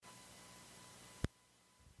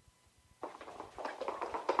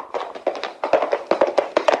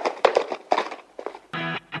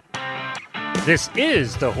This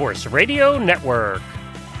is the Horse Radio Network.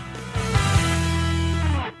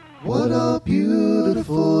 What a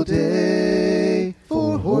beautiful day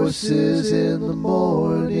for horses in the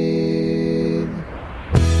morning.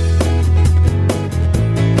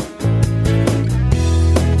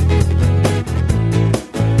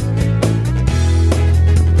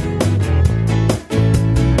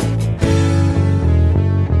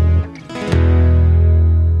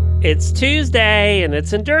 It's Tuesday, and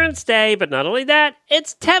it's Endurance Day, but not only that,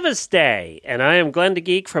 it's Tevis Day. And I am Glenn the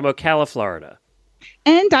Geek from Ocala, Florida.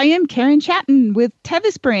 And I am Karen Chatton with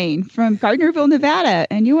Tevis Brain from Gardnerville, Nevada.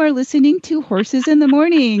 And you are listening to Horses in the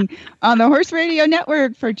Morning on the Horse Radio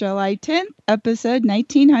Network for July 10th, episode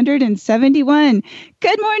 1971.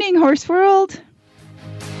 Good morning, Horse World.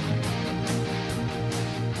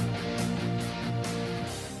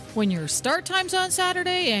 When your start time's on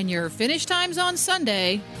Saturday and your finish time's on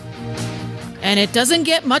Sunday, and it doesn't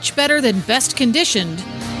get much better than best conditioned,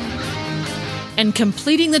 and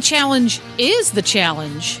completing the challenge is the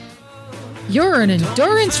challenge, you're an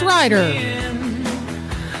endurance rider.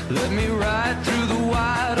 Let me ride through the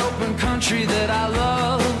wide open country that I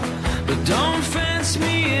love, but don't fence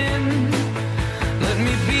me in. Let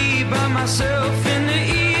me be by myself in the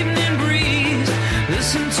evening breeze.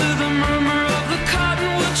 Listen to the murmur of the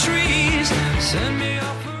cottonwood trees. Send me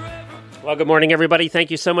off forever. Well, good morning, everybody.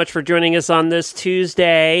 Thank you so much for joining us on this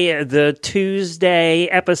Tuesday, the Tuesday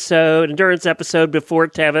episode, endurance episode before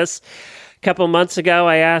Tevis. A couple months ago,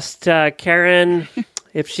 I asked Karen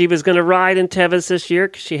if she was going to ride in Tevis this year,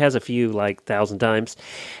 because she has a few, 1,000 times.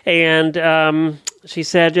 And she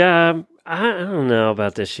said, I don't know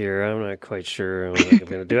about this year. I'm not quite sure I'm going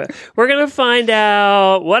to do it. We're going to find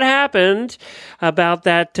out what happened about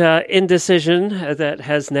that indecision that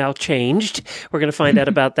has now changed. We're going to find out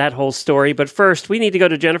about that whole story. But first, we need to go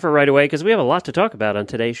to Jennifer right away because we have a lot to talk about on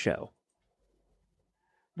today's show.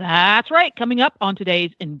 That's right. Coming up on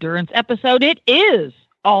today's endurance episode, it is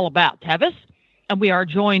all about Tevis. And we are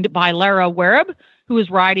joined by Lara Wereb, who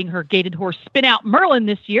is riding her gaited horse Spin Out Merlin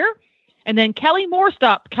this year. And then Kellie Moore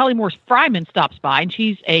Fryman stops by, and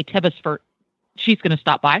she's a Tevis she's going to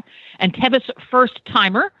stop by, and Tevis first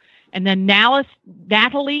timer. And then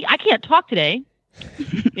Natalie, I can't talk today.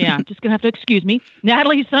 Yeah, just going to have to excuse me.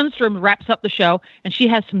 Natalie Sundstrom wraps up the show, and she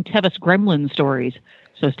has some Tevis Gremlin stories.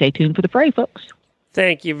 So stay tuned for the fray, folks.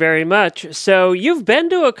 Thank you very much. So you've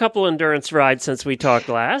been to a couple endurance rides since we talked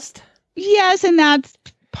last. Yes, and that's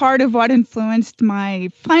part of what influenced my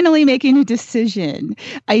finally making a decision.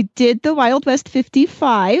 I did the Wild West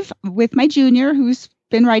 55 with my junior, who's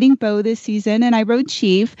been riding Bo this season, and I rode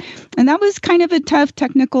Chief. And that was kind of a tough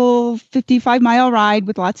technical 55-mile ride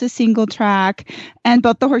with lots of single track. And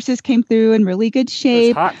both the horses came through in really good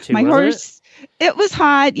shape. It was hot too, my wasn't horse, it was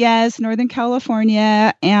hot, yes, Northern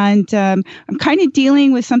California. And I'm kind of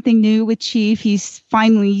dealing with something new with Chief. He's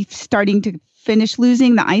finally starting to finish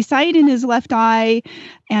losing the eyesight in his left eye,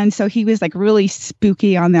 and so he was really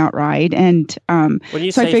spooky on that ride. And when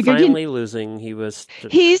you so say finally losing,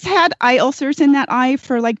 he's had eye ulcers in that eye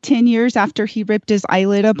for 10 years after he ripped his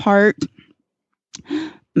eyelid apart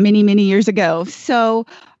many years ago. So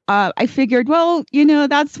I figured, well,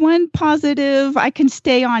 that's one positive. I can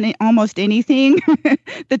stay on almost anything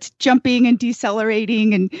that's jumping and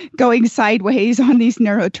decelerating and going sideways on these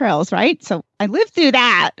narrow trails, right? So I lived through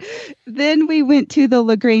that. Then we went to the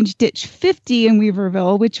LaGrange Ditch 50 in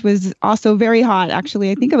Weaverville, which was also very hot.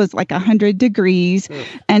 Actually, I think it was 100 degrees.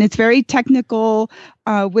 And it's very technical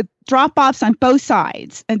with drop-offs on both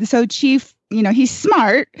sides. And so Chief, he's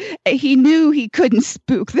smart. He knew he couldn't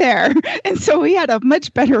spook there. And so we had a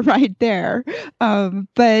much better ride there. And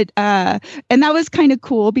that was kind of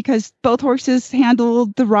cool because both horses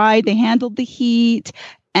handled the ride. They handled the heat.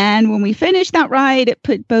 And when we finished that ride, it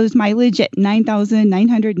put Bo's mileage at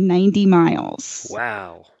 9,990 miles.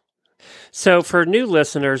 Wow. So for new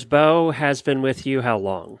listeners, Bo has been with you how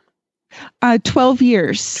long? 12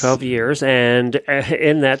 years. 12 years. And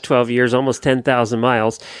in that 12 years, almost 10,000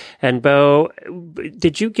 miles. And Bo,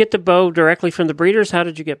 did you get the Bo directly from the breeders? How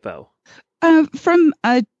did you get Bo? From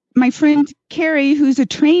my friend Carrie, who's a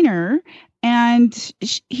trainer. And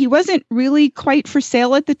he wasn't really quite for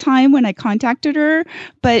sale at the time when I contacted her,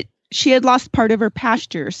 but she had lost part of her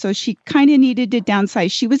pasture, so she kind of needed to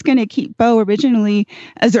downsize. She was going to keep Bo originally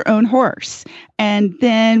as her own horse. And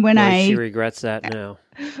then when she regrets that now.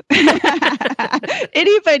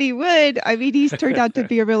 Anybody would. I mean, he's turned out to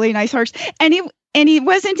be a really nice horse. And he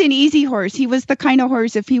wasn't an easy horse. He was the kind of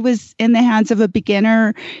horse, if he was in the hands of a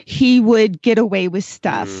beginner, he would get away with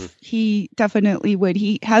stuff. He definitely would.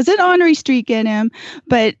 He has an ornery streak in him,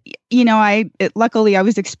 but luckily I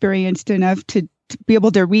was experienced enough to to be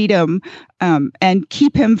able to read him and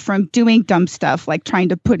keep him from doing dumb stuff like trying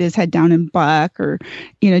to put his head down and buck or,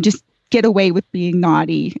 just get away with being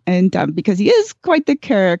naughty and dumb because he is quite the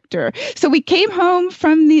character. So we came home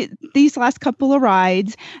from these last couple of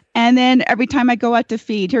rides, and then every time I go out to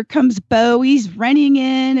feed, here comes Bo. He's running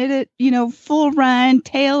in at it, full run,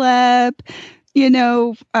 tail up,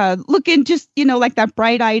 looking just, like that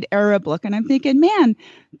bright-eyed Arab look. And I'm thinking, man,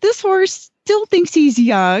 this horse still thinks he's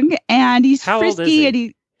young and he's How frisky old is he?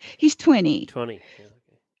 and he's 20. 20. Yeah, okay.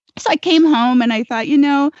 So I came home and I thought,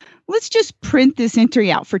 let's just print this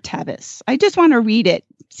entry out for Tevis. I just want to read it,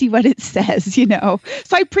 see what it says, So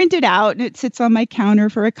I print it out and it sits on my counter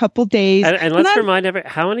for a couple days. And let's remind everyone,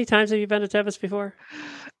 how many times have you been to Tevis before?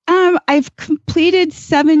 I've completed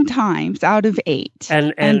 7 times out of 8.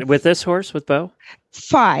 And with this horse, with Bo?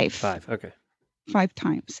 5. 5, okay. 5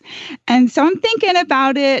 times. And so I'm thinking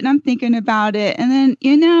about it. And then,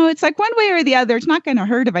 it's like one way or the other, it's not going to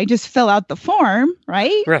hurt if I just fill out the form,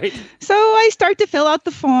 right? Right. So I start to fill out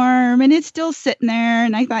the form and it's still sitting there.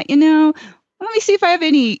 And I thought, let me see if I have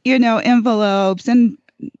any, envelopes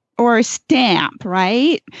or a stamp,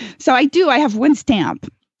 right? So I do. I have one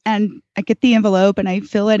stamp. And I get the envelope and I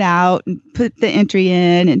fill it out and put the entry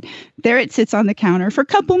in. And there it sits on the counter for a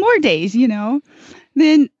couple more days,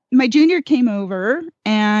 Then my junior came over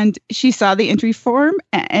and she saw the entry form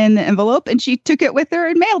and the envelope and she took it with her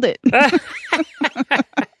and mailed it.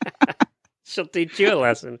 She'll teach you a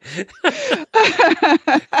lesson. I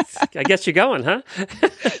guess you're going, huh?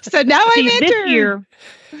 So now I'm entered.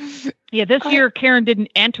 This year, Karen didn't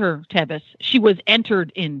enter Tevis. She was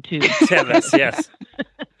entered into Tevis, yes.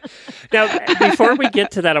 Now, before we get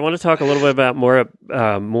to that, I want to talk a little bit about more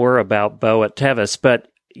about Bo at Tevis, but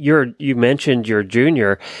you mentioned your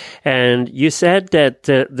junior, and you said that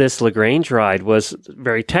this LaGrange ride was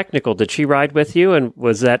very technical. Did she ride with you, and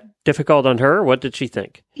was that difficult on her? What did she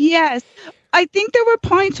think? Yes. I think there were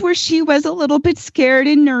points where she was a little bit scared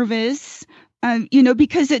and nervous,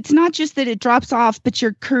 because it's not just that it drops off, but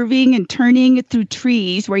you're curving and turning through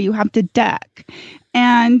trees where you have to duck.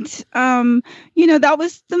 And, that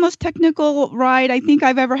was the most technical ride I think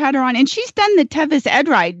I've ever had her on. And she's done the Tevis Ed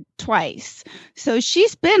ride twice. So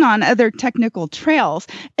she's been on other technical trails.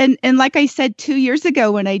 And like I said 2 years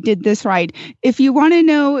ago when I did this ride, if you want to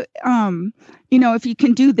know, if you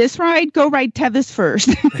can do this ride, go ride Tevis first.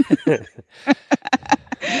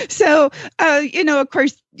 So, of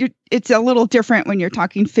course, it's a little different when you're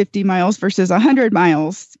talking 50 miles versus 100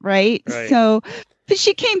 miles, right? So, but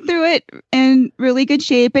she came through it in really good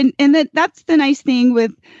shape. And that's the nice thing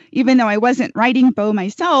with, even though I wasn't riding Bo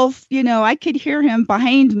myself, I could hear him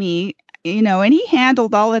behind me, and he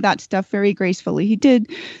handled all of that stuff very gracefully. He did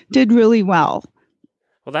really well.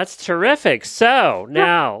 Well, that's terrific. So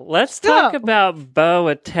now let's talk about Bo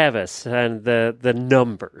at Tevis and the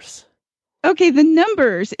numbers. Okay, the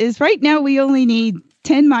numbers is right now we only need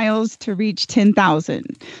 10 miles to reach 10,000.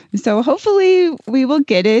 So hopefully we will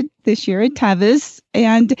get it this year at Tevis.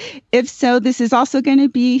 And if so, this is also going to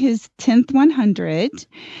be his 10th 100.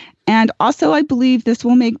 And also, I believe this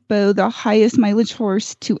will make Bo the highest mileage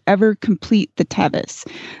horse to ever complete the Tevis.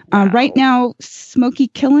 Wow. Right now, Smokey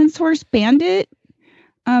Killen's horse Bandit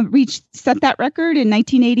set that record in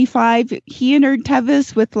 1985. He entered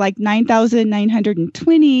Tevis with like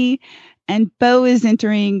 9,920. And Bo is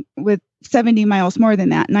entering with 70 miles more than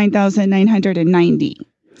that, 9,990.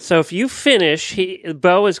 So if you finish,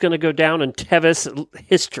 Bo is going to go down in Tevis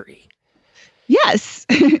history. Yes.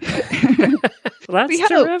 Well, that's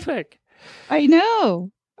terrific. I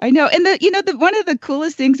know. And one of the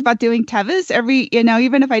coolest things about doing Tevis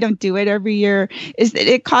even if I don't do it every year, is that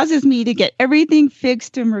it causes me to get everything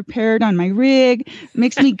fixed and repaired on my rig,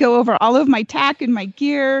 makes me go over all of my tack and my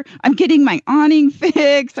gear. I'm getting my awning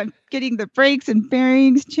fixed. I'm getting the brakes and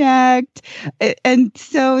bearings checked. And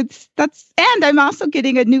so and I'm also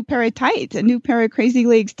getting a new pair of tights, a new pair of Crazy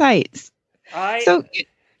Legs tights.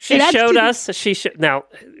 She showed us. Now,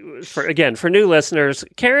 for new listeners,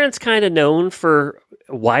 Karen's kind of known for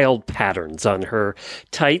wild patterns on her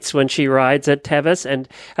tights when she rides at Tevis, and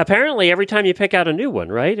apparently every time you pick out a new one,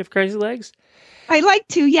 right? Of Crazy Legs. I like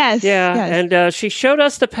to, yes. Yeah, yes. And she showed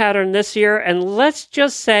us the pattern this year, and let's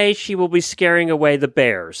just say she will be scaring away the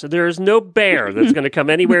bears. There is no bear that's going to come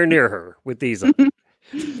anywhere near her with these on.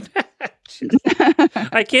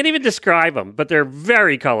 I can't even describe them, but they're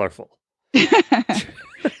very colorful.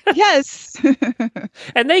 Yes.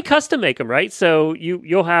 And they custom make them, right? So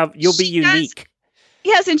you'll be unique.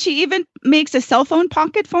 Yes, and she even makes a cell phone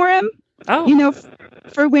pocket for him. Oh.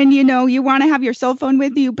 for when, you want to have your cell phone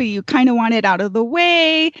with you, but you kind of want it out of the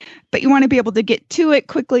way, but you want to be able to get to it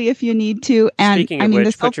quickly if you need to. And Speaking of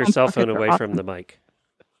which, put your cell phone away from the mic.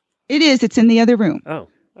 It is. It's in the other room. Oh,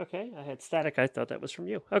 okay. I had static. I thought that was from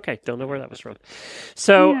you. Okay. Don't know where that was from.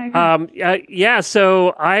 So, so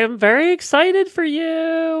I am very excited for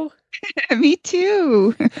you. Me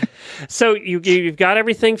too. So you've got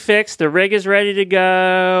everything fixed. The rig is ready to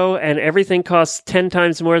go, and everything costs 10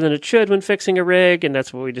 times more than it should when fixing a rig, and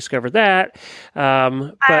that's what we discovered that.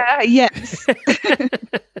 Yes.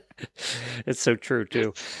 It's so true,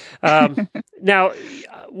 too. Now,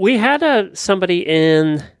 we had somebody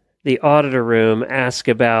in the auditor room ask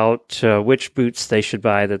about which boots they should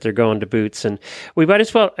buy, that they're going to Boots. And we might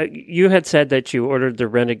as well, you had said that you ordered the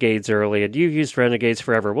Renegades early, and you've used Renegades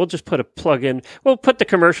forever. We'll just put a plug in. We'll put the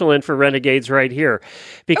commercial in for Renegades right here,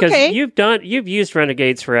 because you've used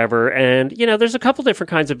Renegades forever. And, there's a couple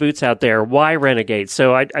different kinds of boots out there. Why Renegades?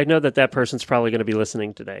 So I know that person's probably going to be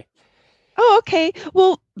listening today. Oh, okay.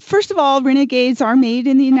 Well, first of all, Renegades are made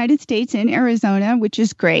in the United States in Arizona, which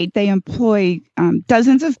is great. They employ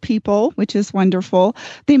dozens of people, which is wonderful.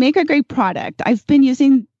 They make a great product. I've been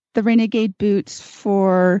using the Renegade boots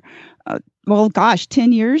for,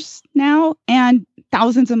 10 years now, and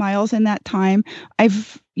thousands of miles in that time.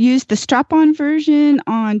 I've used the strap-on version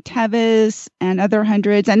on Tevis and other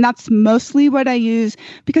hundreds, and that's mostly what I use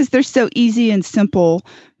because they're so easy and simple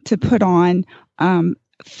to put on.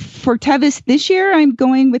 For Tevis this year, I'm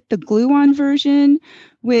going with the glue-on version,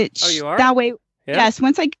 which that way, yes,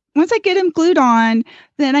 once I get them glued on,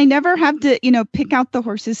 then I never have to, pick out the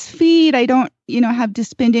horse's feet. I don't, have to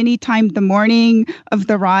spend any time the morning of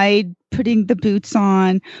the ride putting the boots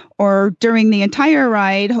on, or during the entire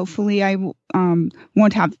ride. Hopefully, I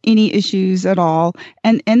won't have any issues at all,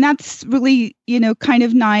 and that's really, kind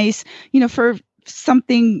of nice, for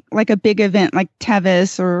something like a big event like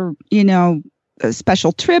Tevis, or a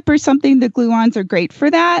special trip or something. The glue-ons are great for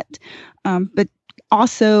that. But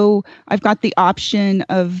also, I've got the option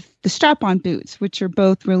of the strap-on boots, which are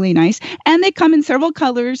both really nice. And they come in several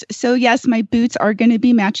colors. So, yes, my boots are going to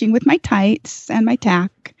be matching with my tights and my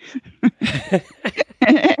tack.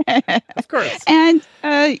 Of course. And,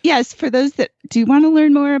 yes, for those that do want to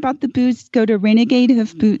learn more about the boots, go to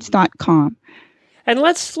renegadeofboots.com. And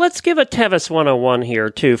let's give a Tevis 101 here,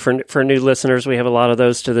 too, for new listeners. We have a lot of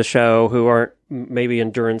those to the show who aren't maybe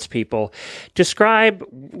endurance people. Describe,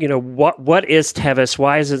 what is Tevis?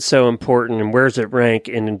 Why is it so important? And where does it rank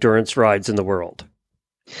in endurance rides in the world?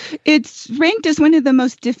 It's ranked as one of the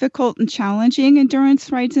most difficult and challenging endurance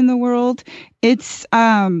rides in the world. It's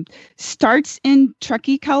starts in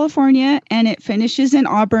Truckee, California, and it finishes in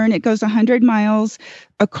Auburn. It goes 100 miles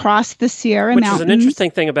across the Sierra Mountains. Which is an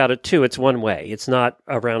interesting thing about it, too. It's one way. It's not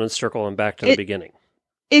around in circle and back to the beginning.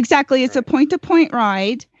 Exactly. It's a point-to-point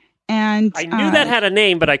ride. And I knew that had a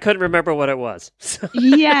name, but I couldn't remember what it was.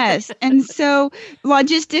 Yes. And so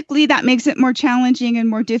logistically, that makes it more challenging and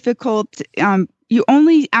more difficult. You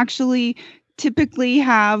only actually typically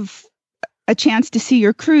have a chance to see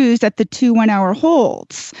your crews at the 2 1-hour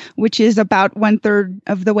holds, which is about 1/3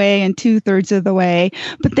 of the way and 2/3 of the way.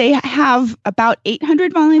 But they have about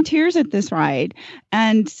 800 volunteers at this ride,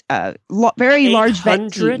 and very large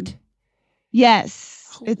vet team. Yes.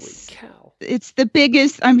 Holy cow. It's the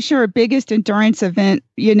biggest, I'm sure, biggest endurance event,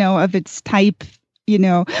 of its type.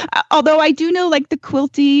 Although I do know, like the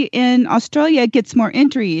Quilty in Australia gets more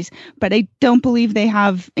entries, but I don't believe they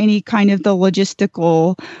have any kind of the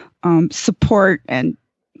logistical support and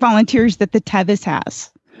volunteers that the Tevis has.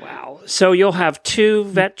 Wow. So you'll have 2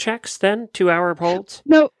 vet checks then, 2-hour holds?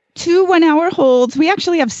 No, 2 1-hour holds. We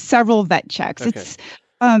actually have several vet checks. Okay. It's,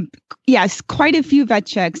 yes, quite a few vet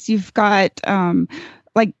checks. You've got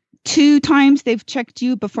like 2 times they've checked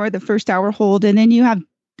you before the first hour hold, and then you have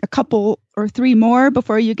a couple or 3 more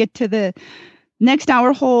before you get to the next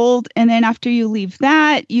hour hold. And then after you leave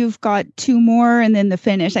that, you've got 2 more and then the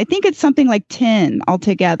finish. I think it's something like 10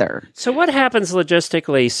 altogether. So what happens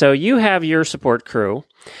logistically? So you have your support crew.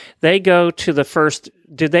 They go to the first.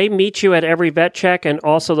 Do they meet you at every vet check and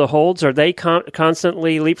also the holds? Are they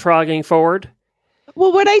constantly leapfrogging forward?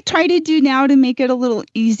 Well, what I try to do now to make it a little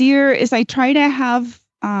easier is I try to have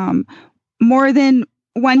more than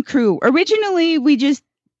one crew. Originally, we just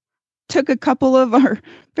took a couple of our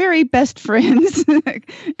very best friends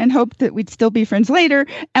and hoped that we'd still be friends later.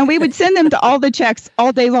 And we would send them to all the checks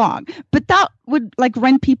all day long. But that would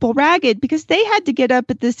run people ragged because they had to get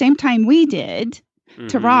up at the same time we did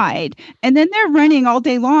to ride. And then they're running all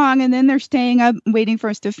day long and then they're staying up waiting for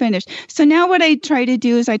us to finish. So now what I try to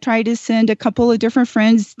do is I try to send a couple of different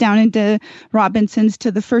friends down into Robinson's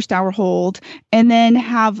to the first hour hold and then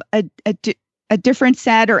have a a different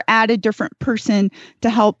set or add a different person to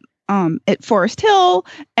help at Forest Hill,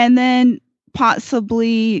 and then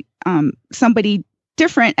possibly somebody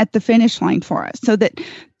different at the finish line for us, so that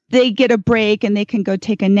they get a break and they can go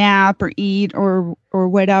take a nap or eat or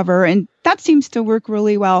whatever. And that seems to work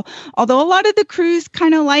really well. Although a lot of the crews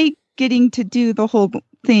kind of like getting to do the whole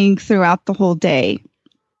thing throughout the whole day.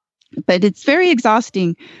 But it's very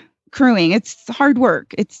exhausting crewing. It's hard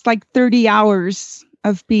work. It's like 30 hours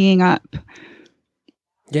of being up.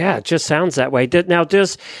 Yeah, it just sounds that way. Do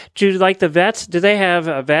you like the vets? Do they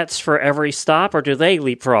have vets for every stop, or do they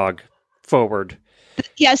leapfrog forward?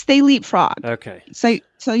 Yes, they leapfrog. Okay.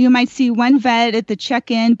 So you might see one vet at the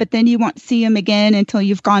check-in, but then you won't see him again until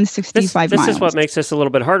you've gone 65 miles. This is what makes this a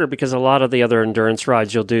little bit harder, because a lot of the other endurance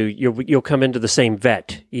rides you'll come into the same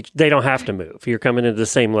vet. They don't have to move. You're coming into the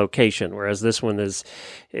same location, whereas this one has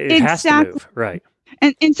to move. Right.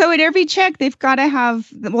 And so at every check, they've got to have,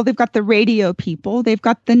 they've got the radio people, they've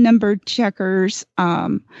got the number checkers,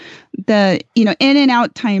 the, in and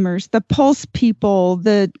out timers, the pulse people,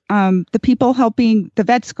 the people helping the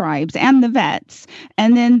vet scribes and the vets.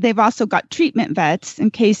 And then they've also got treatment vets in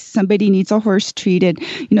case somebody needs a horse treated.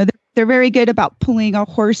 They're very good about pulling a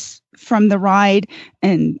horse from the ride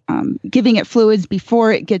and giving it fluids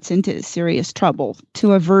before it gets into serious trouble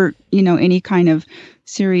to avert, any kind of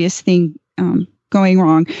serious thing going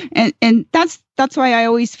wrong. And that's why I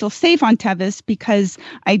always feel safe on Tevis, because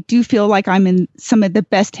I do feel like I'm in some of the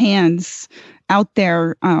best hands out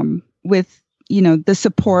there with, the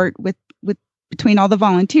support with between all the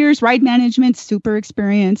volunteers, ride management, super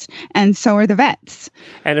experienced, and so are the vets.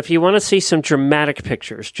 And if you want to see some dramatic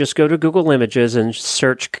pictures, just go to Google Images and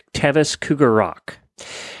search Tevis Cougar Rock.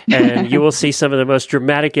 And you will see some of the most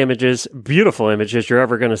dramatic images, beautiful images you're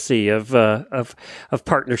ever going to see of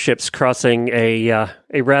partnerships crossing a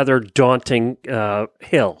rather daunting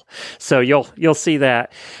hill. So you'll see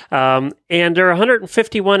that. And there are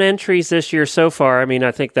 151 entries this year so far. I mean,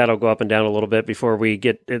 I think that'll go up and down a little bit before we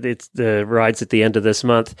get the rides at the end of this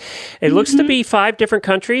month. It looks to be 5 different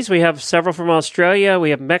countries. We have several from Australia. We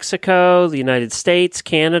have Mexico, the United States,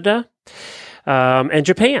 Canada, and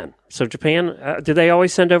Japan. So Japan, do they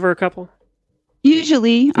always send over a couple?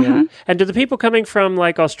 Usually. Yeah. And do the people coming from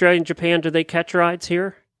like Australia and Japan, do they catch rides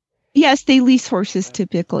here? Yes, they lease horses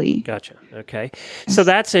typically. Gotcha. Okay. So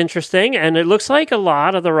that's interesting. And it looks like a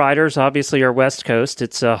lot of the riders obviously are West Coast.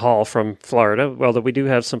 It's a haul from Florida, although we do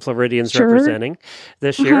have some Floridians representing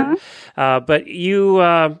this year. But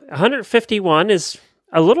 151 is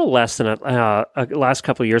a little less than last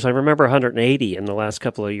couple of years. I remember 180 in the last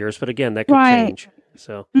couple of years, but again, that could change.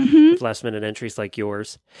 So with last minute entries like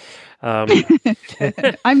yours. I'm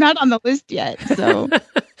not on the list yet, so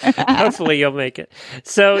hopefully you'll make it.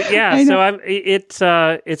 So yeah, so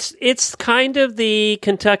it's kind of the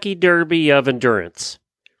Kentucky Derby of endurance.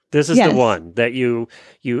 This is the one that you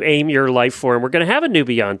aim your life for, and we're going to have a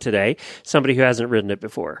newbie on today, somebody who hasn't ridden it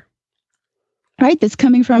before. Right, that's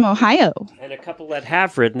coming from Ohio. And a couple that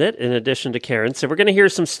have ridden it, in addition to Karen. So we're going to hear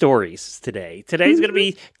some stories today. Today's going to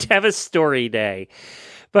be Tevis Story Day.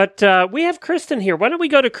 But we have Kristen here. Why don't we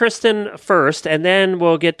go to Kristen first, and then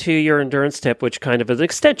we'll get to your endurance tip, which kind of is an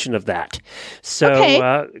extension of that.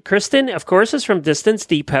 So Kristen, of course, is from Distance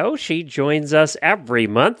Depot. She joins us every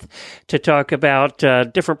month to talk about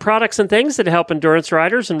different products and things that help endurance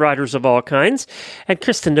riders and riders of all kinds. And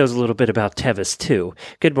Kristen knows a little bit about Tevis, too.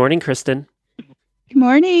 Good morning, Kristen. Good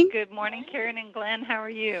morning. Good morning, Karen and Glenn. How are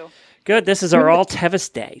you? Good. This is our All Tevis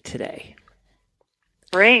Day today.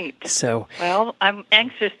 Great. So, well, I'm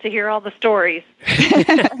anxious to hear all the stories.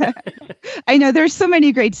 I know there's so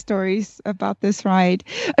many great stories about this ride.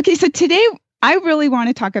 Okay, so today I really want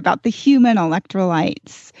to talk about the human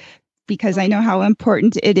electrolytes, because I know how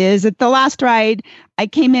important it is. At the last ride, I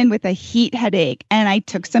came in with a heat headache and I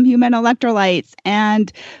took some human electrolytes,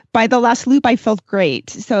 and by the last loop, I felt great.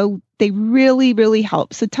 So they really, really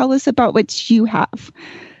help. So tell us about what you have.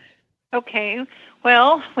 Okay.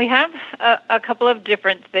 Well, we have a couple of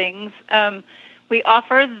different things. We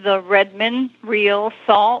offer the Redmond Real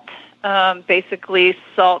Salt, basically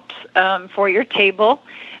salt for your table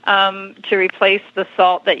to replace the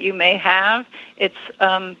salt that you may have. It's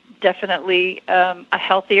definitely a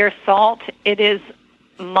healthier salt. It is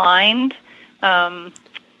mined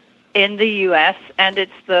in the U.S., and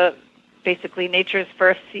it's basically nature's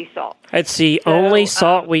first sea salt. It's the only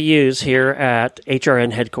salt we use here at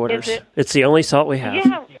HRN headquarters. It's the only salt we have.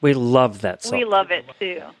 Yeah. We love that salt. We love it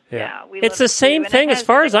too. Yeah, it's the same thing, as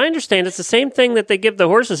far as I understand. It's the same thing that they give the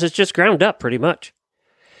horses. It's just ground up, pretty much.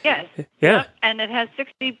 Yes. Yeah. And it has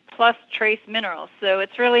 60+ trace minerals, so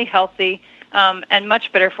it's really healthy and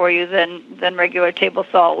much better for you than regular table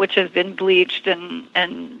salt, which has been bleached and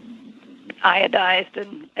iodized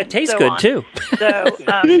and It tastes so good on. too. So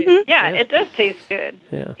it does taste good.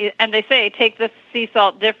 Yeah. And they say take the sea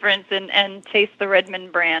salt difference and taste the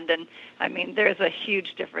Redmond brand, and I mean there's a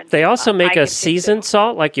huge difference. They also make I a can seasoned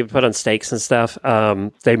salt, like you put on steaks and stuff.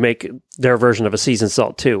 They make their version of a seasoned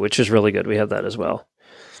salt too, which is really good. We have that as well.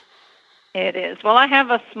 It is. Well, I have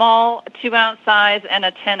a small 2-ounce size and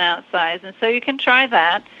a 10-ounce size, and so you can try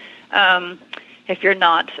that if you're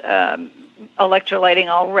not electrolyting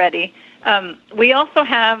already. We also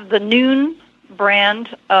have the Noon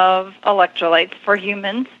brand of electrolytes for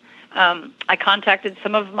humans. I contacted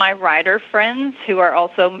some of my rider friends who are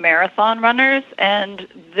also marathon runners, and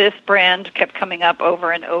this brand kept coming up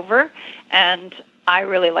over and over, and I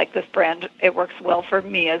really like this brand. It works well for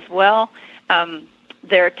me as well.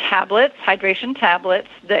 They're tablets, hydration tablets,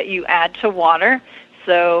 that you add to water,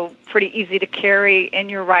 so pretty easy to carry in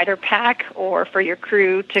your rider pack or for your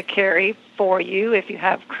crew to carry for you if you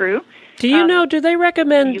have crew. Do you know, do they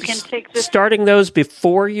recommend you can take this- starting those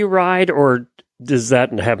before you ride, or does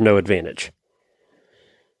that have no advantage?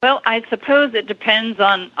 Well, I suppose it depends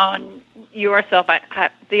on yourself.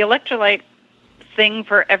 The electrolyte thing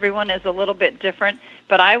for everyone is a little bit different,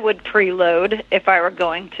 but I would preload. If I were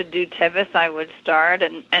going to do Tevis, I would start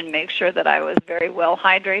and make sure that I was very well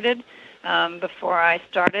hydrated before I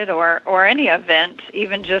started, or any event,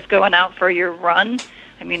 even just going out for your run.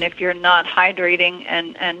 I mean, if you're not hydrating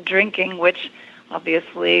and drinking, which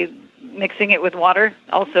obviously mixing it with water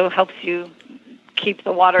also helps you keep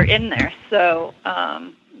the water in there. So,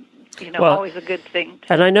 always a good thing.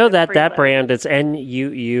 And I know that preload. brand, it's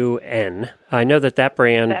NUUN. I know that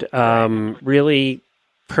brand really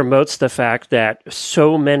promotes the fact that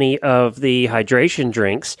so many of the hydration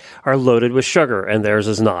drinks are loaded with sugar, and theirs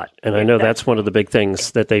is not. And I know that's one of the big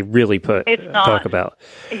things that they really talk about.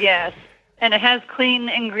 Yes. And it has clean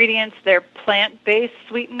ingredients. They're plant-based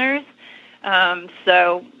sweeteners,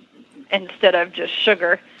 so instead of just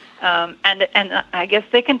sugar. And I guess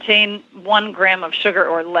they contain 1 gram of sugar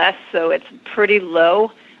or less, so it's pretty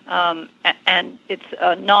low. And it's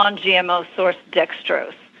a non-GMO sourced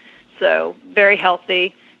dextrose, so very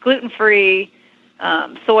healthy, gluten-free,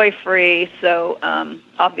 soy-free. So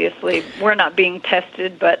obviously we're not being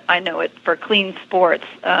tested, but I know it for clean sports,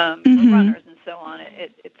 for runners and so on.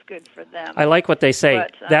 It's good for them. I like what they say.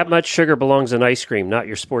 But, that much sugar belongs in ice cream, not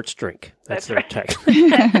your sports drink. That's their right. text.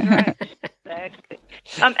 That's right. Exactly.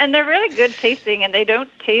 And they're really good tasting, and they don't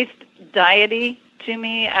taste diety to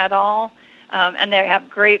me at all. And they have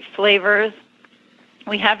great flavors.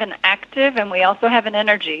 We have an active, and we also have an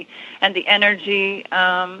energy. And the energy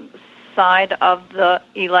side of the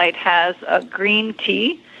Elite has a green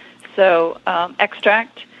tea, so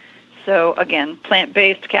extract. So again,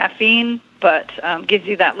 plant-based caffeine, but gives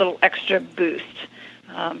you that little extra boost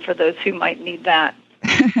for those who might need that.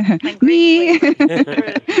 Me.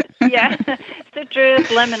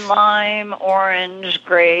 Citrus, lemon, lime, orange,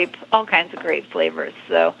 grape, all kinds of great flavors.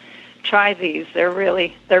 So try these. They're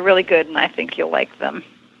really good, and I think you'll like them.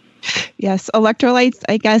 Yes, electrolytes,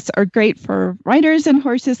 I guess, are great for riders and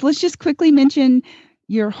horses. Let's just quickly mention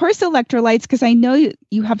your horse electrolytes, because I know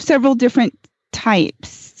you have several different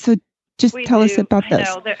types. So just tell us about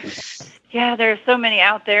this. There are so many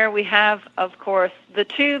out there. We have, of course, the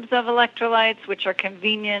tubes of electrolytes, which are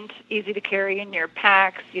convenient, easy to carry in your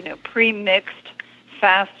packs, pre-mixed,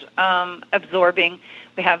 fast absorbing.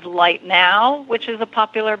 We have Light Now, which is a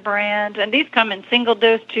popular brand, and these come in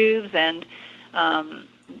single-dose tubes and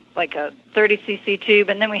like a 30cc tube,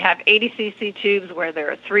 and then we have 80cc tubes where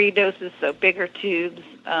there are 3 doses, so bigger tubes,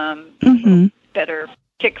 better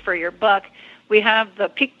kick for your buck. We have the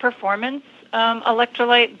Peak Performance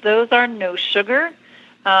electrolyte. Those are no sugar,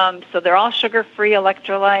 so they're all sugar-free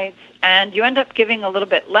electrolytes, and you end up giving a little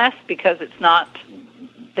bit less because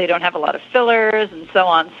they don't have a lot of fillers and so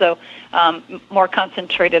on, so more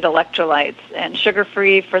concentrated electrolytes, and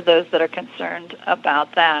sugar-free for those that are concerned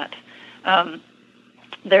about that.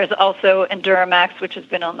 There's also Enduramax, which has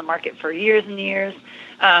been on the market for years and years,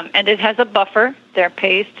 and it has a buffer. They're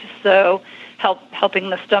paste, so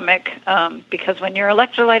helping the stomach, because when you're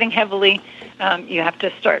electrolyting heavily, you have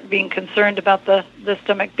to start being concerned about the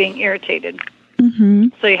stomach being irritated.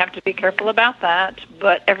 So you have to be careful about that,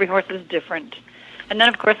 but every horse is different. And then,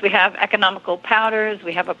 of course, we have economical powders.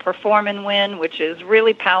 We have a Perform & Win, which is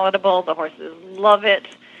really palatable. The horses love it.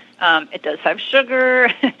 It does have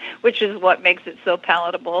sugar, which is what makes it so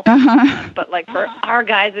palatable. But like for our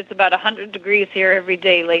guys, it's about 100 degrees here every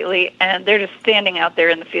day lately, and they're just standing out there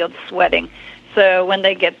in the field sweating. So when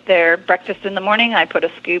they get their breakfast in the morning, I put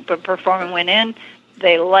a scoop of Performing Win in.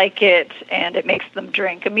 They like it, and it makes them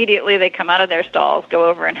drink. Immediately they come out of their stalls, go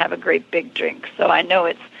over and have a great big drink. So I know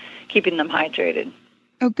it's keeping them hydrated.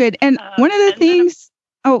 Oh, good. And one of the things...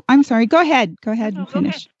 Oh, I'm sorry. Go ahead. Go ahead and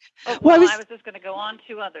finish. Oh, well, I was just going to go on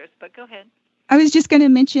to others, but go ahead. I was just going to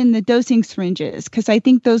mention the dosing syringes, because I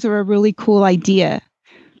think those are a really cool idea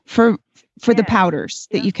for the powders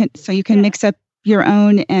that you can mix up your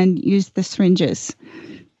own and use the syringes.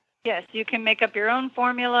 Yes, you can make up your own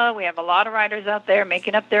formula. We have a lot of riders out there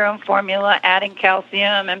making up their own formula, adding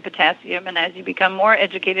calcium and potassium. And as you become more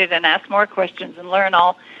educated and ask more questions and learn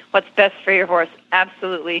all what's best for your horse,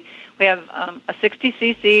 absolutely. We have a 60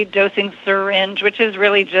 cc dosing syringe, which is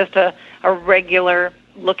really just a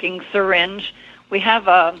regular-looking syringe. We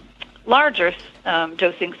have larger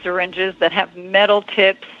dosing syringes that have metal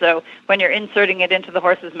tips, so when you're inserting it into the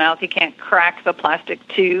horse's mouth, you can't crack the plastic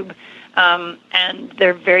tube. And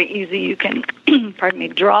they're very easy. You can,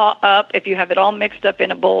 draw up. If you have it all mixed up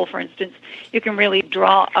in a bowl, for instance, you can really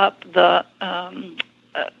draw up the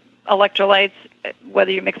electrolytes,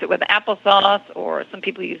 whether you mix it with applesauce or some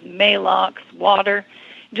people use Maalox, water.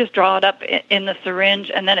 Just draw it up in the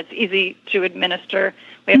syringe, and then it's easy to administer.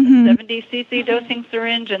 We have a 70 cc dosing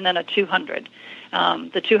syringe and then a 200.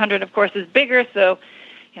 The 200, of course, is bigger, so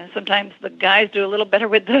sometimes the guys do a little better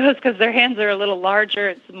with those because their hands are a little larger.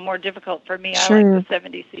 It's more difficult for me. Sure. I like the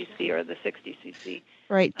 70 cc or the 60 cc.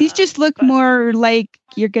 Right. These just look more like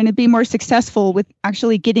you're going to be more successful with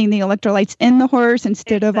actually getting the electrolytes in the horse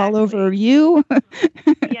instead of all over you.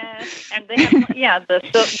 Yes. And they have,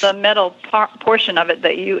 the metal portion of it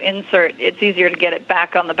that you insert, it's easier to get it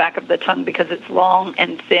back on the back of the tongue because it's long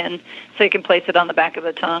and thin. So you can place it on the back of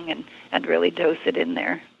the tongue and really dose it in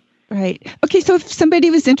there. Right. Okay, so if somebody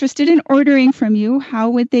was interested in ordering from you, how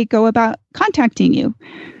would they go about contacting you?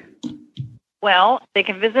 Well, they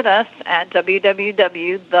can visit us at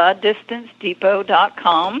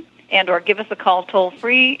www.thedistancedepot.com and or give us a call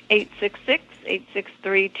toll-free,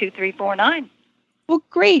 866-863-2349. Well,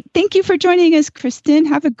 great. Thank you for joining us, Kristen.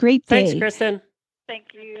 Have a great day. Thanks, Kristen.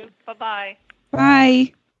 Thank you. Bye-bye.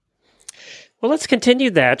 Bye. Well, let's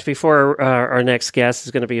continue that before our next guest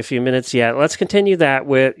is going to be a few minutes yet. Let's continue that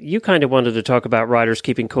with, you kind of wanted to talk about riders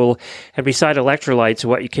keeping cool. And beside electrolytes,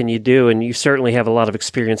 what can you do? And you certainly have a lot of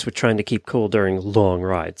experience with trying to keep cool during long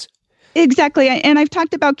rides. Exactly. And I've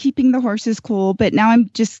talked about keeping the horses cool, but now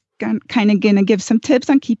I'm just kind of going to give some tips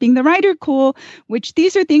on keeping the rider cool, which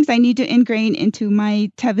these are things I need to ingrain into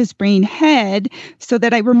my Tevis brain head so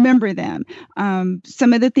that I remember them.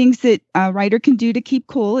 Some of the things that a rider can do to keep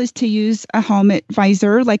cool is to use a helmet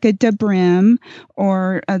visor like a Debrim,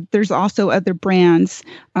 or there's also other brands.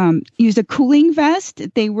 Use a cooling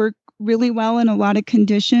vest. They work really well in a lot of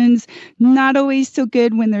conditions. Not always so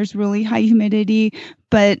good when there's really high humidity,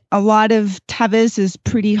 but a lot of Tevis is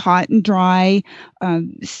pretty hot and dry.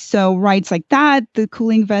 So rides like that, the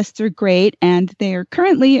cooling vests are great. And they are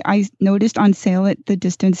currently, I noticed, on sale at the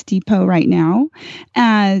Distance Depot right now.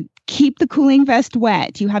 Keep the cooling vest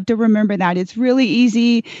wet. You have to remember that. It's really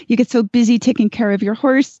easy. You get so busy taking care of your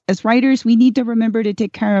horse. As riders, we need to remember to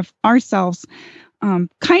take care of ourselves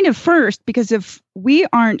kind of first, because if we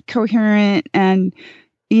aren't coherent and,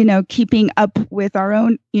 keeping up with our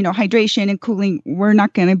own, hydration and cooling, we're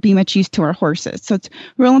not going to be much use to our horses. So it's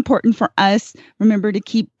real important for us. Remember to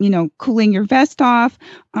keep, cooling your vest off.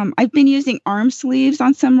 I've been using arm sleeves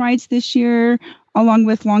on some rides this year, along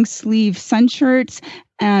with long sleeve sun shirts.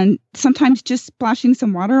 And sometimes just splashing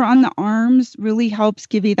some water on the arms really helps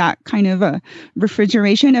give you that kind of a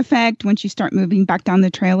refrigeration effect once you start moving back down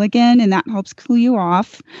the trail again, and that helps cool you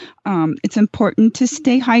off. It's important to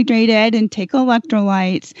stay hydrated and take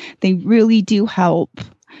electrolytes. They really do help.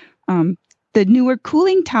 The newer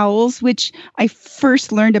cooling towels, which I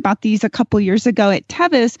first learned about these a couple years ago at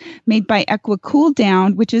Tevis, made by Equa Cool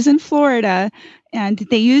Down, which is in Florida, and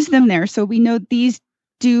they use them there. So we know these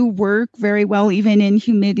do work very well even in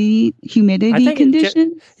humidity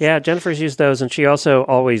conditions. Jennifer's used those, and she also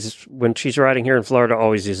always, when she's riding here in Florida,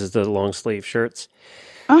 always uses the long sleeve shirts.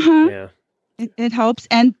 Yeah. It helps.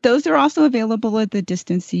 And those are also available at the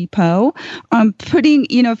Distance Depot. Putting,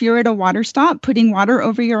 if you're at a water stop, putting water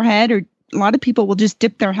over your head, or a lot of people will just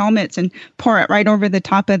dip their helmets and pour it right over the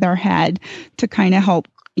top of their head to kind of help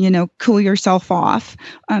cool yourself off.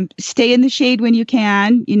 Stay in the shade when you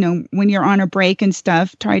can, when you're on a break and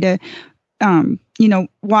stuff. Try to,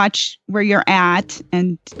 watch where you're at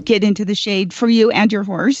and get into the shade for you and your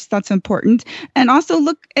horse. That's important. And also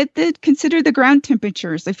consider the ground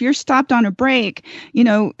temperatures. If you're stopped on a break,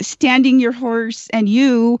 standing your horse and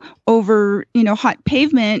you over, hot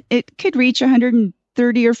pavement, it could reach 110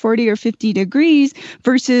 30 or 40 or 50 degrees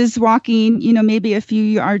versus walking, maybe a few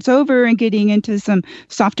yards over and getting into some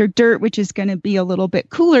softer dirt, which is going to be a little bit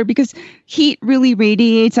cooler because heat really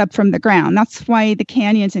radiates up from the ground. That's why the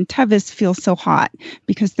canyons in Tevis feel so hot,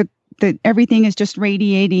 because the everything is just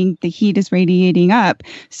radiating, the heat is radiating up.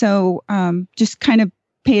 So just kind of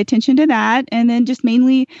pay attention to that. And then just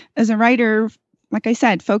mainly as a writer, like I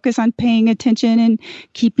said, focus on paying attention and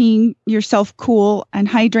keeping yourself cool and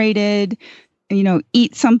hydrated.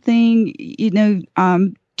 Eat something,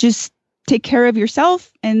 just take care of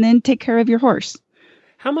yourself and then take care of your horse.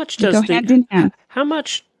 How much does hand in hand. How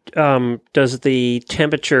much does the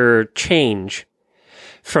temperature change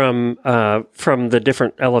from the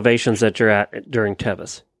different elevations that you're at during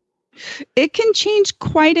Tevis? It can change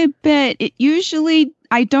quite a bit.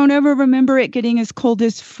 I don't ever remember it getting as cold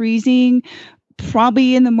as freezing.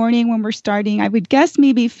 Probably in the morning when we're starting, I would guess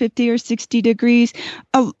maybe 50 or 60 degrees.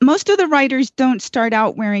 Most of the riders don't start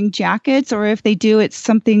out wearing jackets, or if they do, it's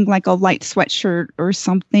something like a light sweatshirt or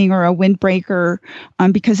something, or a windbreaker,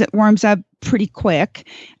 because it warms up pretty quick.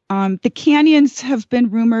 The canyons have been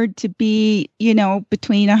rumored to be,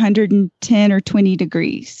 between 110 or 20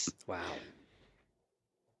 degrees. Wow.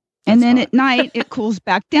 And then at night, it cools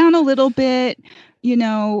back down a little bit,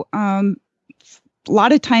 a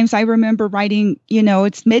lot of times I remember riding,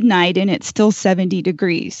 it's midnight and it's still 70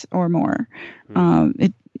 degrees or more.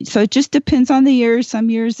 So it just depends on the year.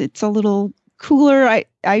 Some years it's a little cooler.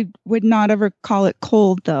 I would not ever call it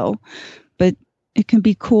cold though, but it can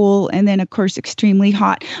be cool. And then of course, extremely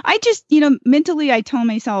hot. I just, mentally I tell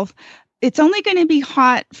myself it's only going to be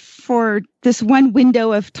hot for this one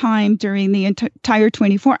window of time during the entire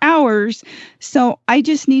 24 hours. So I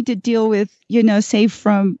just need to deal with, say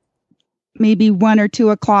from maybe 1 or 2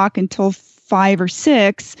 o'clock until 5 or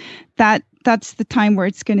 6, that's the time where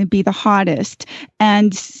it's going to be the hottest.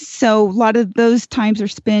 And so a lot of those times are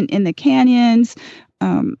spent in the canyons.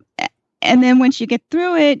 And then once you get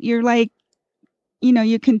through it, you're like,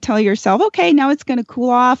 you can tell yourself, okay, now it's going to cool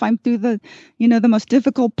off. I'm through the most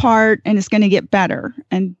difficult part and it's going to get better.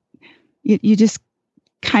 And you just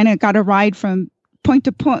kind of got to ride from point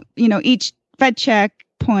to point, each vet check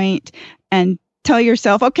point, and tell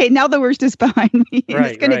yourself, okay, now the worst is behind me. And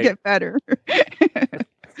it's going to get better.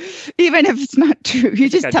 Even if it's not true, you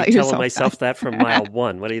just tell yourself. Telling myself that from mile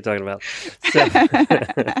 1. What are you talking about? So,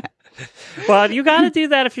 well, you got to do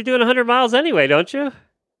that if you're doing 100 miles anyway, don't you?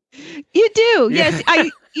 You do. Yes.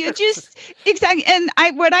 Exactly. And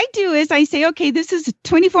what I do is I say, okay, this is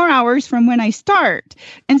 24 hours from when I start.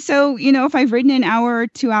 And so, if I've ridden an hour or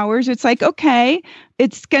 2 hours, it's like, okay,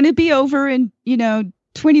 it's going to be over in,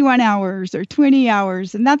 21 hours or 20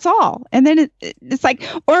 hours, and that's all. And then it's like,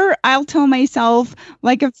 or I'll tell myself,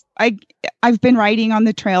 like, if I've been riding on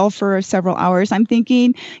the trail for several hours, I'm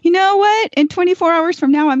thinking, you know what? In 24 hours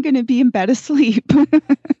from now, I'm going to be in bed asleep.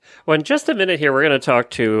 Well, in just a minute here, we're going to talk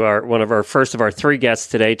to one of our first of our 3 guests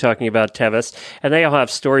today, talking about Tevis, and they all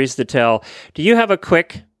have stories to tell. Do you have a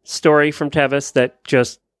quick story from Tevis that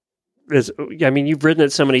just is? I mean, you've ridden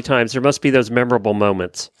it so many times. There must be those memorable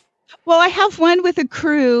moments. Well, I have one with a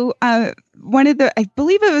crew. I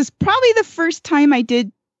believe it was probably the first time I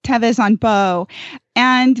did Tevis on bow.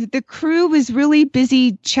 And the crew was really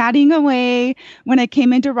busy chatting away when I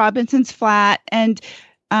came into Robinson's Flat. And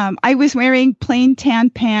I was wearing plain tan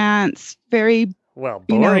pants, very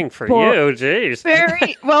boring for you. Jeez.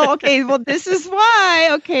 Very well. Okay. Well, this is why.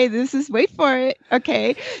 Okay. Wait for it.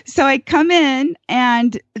 Okay. So I come in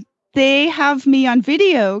and they have me on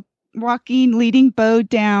video leading bow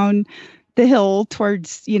down the hill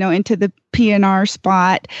towards, into the PNR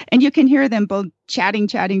spot. And you can hear them both chatting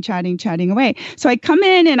away. So I come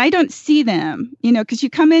in and I don't see them, because you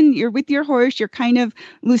come in, you're with your horse, you're kind of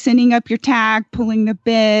loosening up your tack, pulling the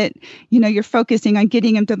bit, you're focusing on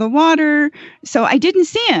getting him to the water. So I didn't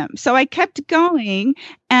see him. So I kept going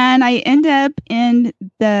and I end up in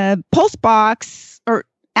the pulse box, or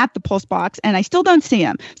at the pulse box, and I still don't see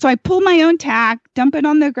him. So I pull my own tack, dump it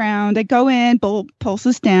on the ground. I go in,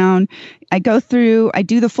 pulses down. I go through, I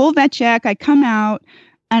do the full vet check. I come out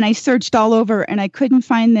and I searched all over and I couldn't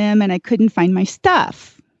find them and I couldn't find my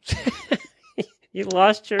stuff. You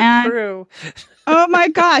lost your crew. Oh my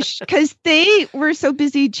gosh. Because they were so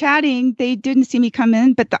busy chatting, they didn't see me come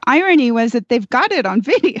in. But the irony was that they've got it on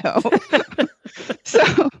video.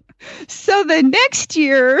 So the next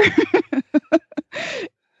year,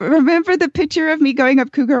 remember the picture of me going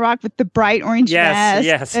up Cougar Rock with the bright orange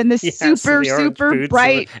vest and the super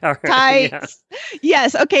bright tights?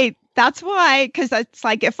 Yes. Okay. That's why, because it's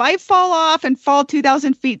like, if I fall off and fall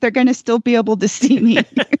 2,000 feet, they're going to still be able to see me.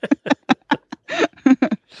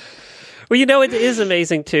 Well, it is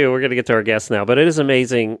amazing, too. We're going to get to our guests now, but it is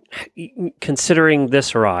amazing considering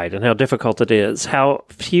this ride and how difficult it is, how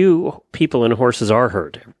few people and horses are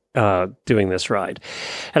hurt doing this ride.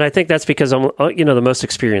 And I think that's because, the most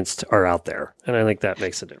experienced are out there. And I think that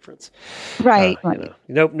makes a difference. Right.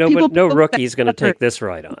 No rookie's going to take this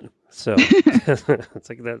ride on. So it's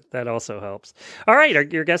like that also helps. All right.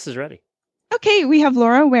 Your guest is ready. Okay, we have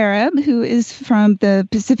Lara Wereb, who is from the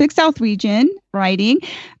Pacific South region,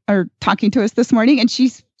 talking to us this morning, and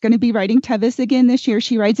she's going to be riding Tevis again this year.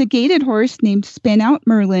 She rides a gaited horse named Spin Out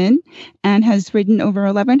Merlin and has ridden over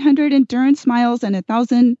 1,100 endurance miles and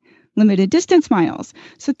 1,000 limited distance miles.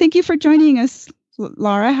 So thank you for joining us,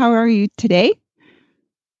 Lara. How are you today?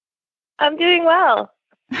 I'm doing well.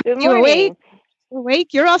 Good morning. You're awake?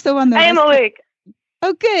 Awake? You're also on the... I am awake.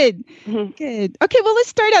 Oh, good. Good. Okay, well, let's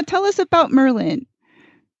start out. Tell us about Merlin.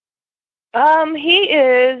 He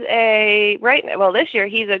is this year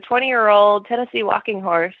he's a 20-year-old Tennessee walking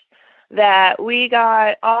horse that we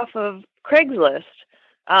got off of Craigslist.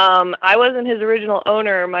 I wasn't his original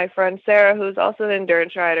owner. My friend Sarah, who's also an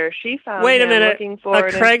endurance rider, she found Wait a him minute. looking for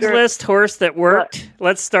a Craigslist horse that worked? What?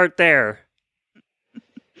 Let's start there.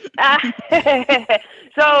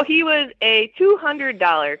 So he was a $200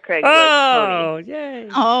 Craigslist pony. Yay.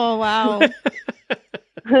 Oh, wow.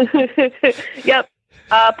 Yep.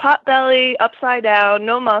 Pot belly, upside down,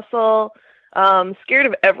 no muscle, scared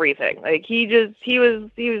of everything. Like he was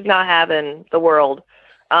not having the world.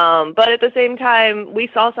 But at the same time, we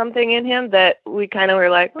saw something in him that we kind of were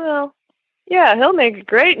like, well, yeah, he'll make a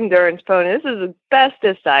great endurance pony. This is the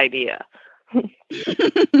bestest idea.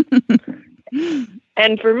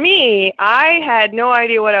 And for me, I had no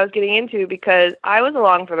idea what I was getting into because I was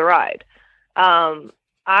along for the ride.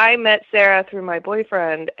 I met Sarah through my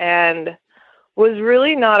boyfriend and was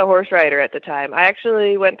really not a horse rider at the time. I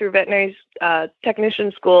actually went through veterinary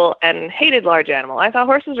technician school and hated large animal. I thought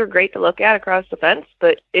horses were great to look at across the fence,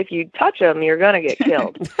 but if you touch them, you're going to get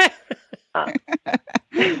killed.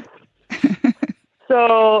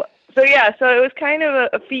 So it was kind of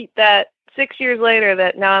a feat that 6 years later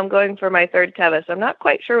that now I'm going for my third Tevis. I'm not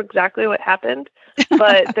quite sure exactly what happened,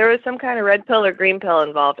 but there was some kind of red pill or green pill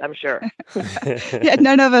involved, I'm sure. Yeah,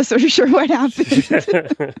 none of us are sure what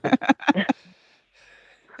happened.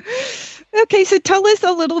 Okay, so tell us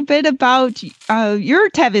a little bit about your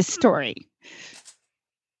Tevis story.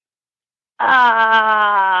 There's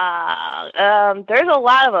a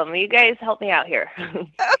lot of them. You guys help me out here.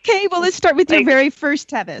 Okay, well, let's start with your very first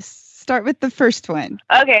Tevis. Start with the first one.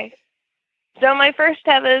 Okay. So my first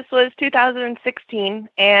Tevis was 2016,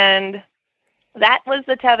 and that was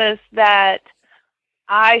the Tevis that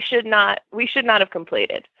we should not have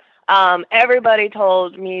completed. Everybody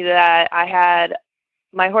told me that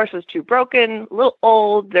my horse was too broken, a little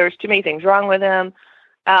old, there was too many things wrong with him.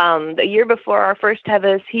 The year before our first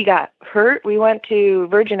Tevis, he got hurt. We went to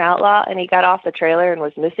Virgin Outlaw, and he got off the trailer and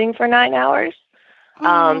was missing for 9 hours,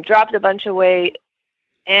 dropped a bunch of weight.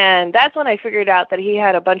 And that's when I figured out that he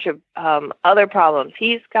had a bunch of other problems.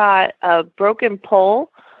 He's got a broken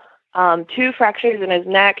pole, 2 fractures in his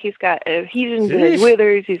neck. He's got adhesions in his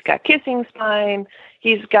withers. He's got kissing spine.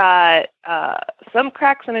 He's got some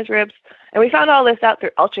cracks in his ribs. And we found all this out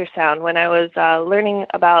through ultrasound when I was learning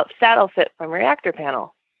about saddle fit from reactor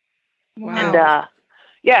panel. Wow.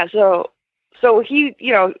 And so he,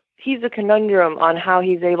 he's a conundrum on how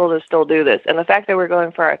he's able to still do this. And the fact that we're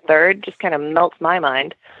going for our third just kind of melts my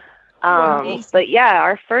mind. But yeah,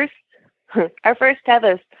 our first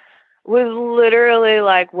Tevis was literally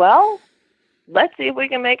like, well, let's see if we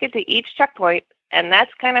can make it to each checkpoint. And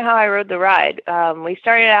that's kind of how I rode the ride. We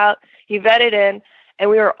started out, he vetted in, and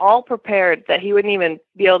we were all prepared that he wouldn't even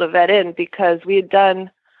be able to vet in because we had done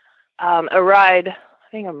a ride, I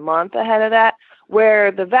think a month ahead of that,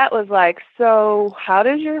 where the vet was like, so how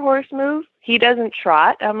does your horse move? He doesn't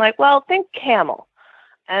trot. I'm like, well, think camel.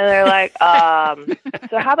 And they're like,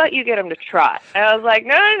 so how about you get him to trot? And I was like,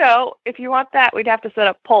 no. If you want that, we'd have to set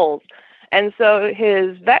up poles. And so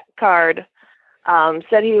his vet card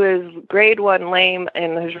said he was grade 1 lame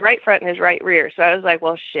in his right front and his right rear. So I was like,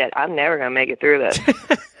 well, shit, I'm never going to make it through this.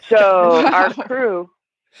 So our crew,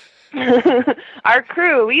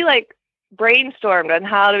 we brainstormed on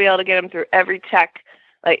how to be able to get him through every check.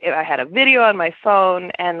 Like I had a video on my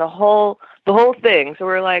phone and the whole thing. So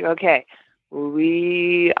we're like, okay,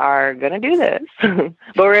 we are going to do this, but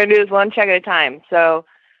we're going to do this one check at a time. So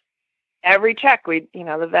every check the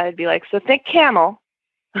vet would be like, so think camel.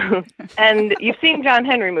 And you've seen John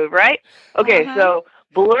Henry move, right? Okay. So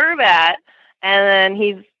blur that. And then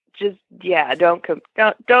he's just, don't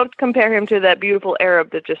compare him to that beautiful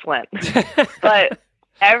Arab that just went. But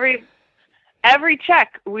every every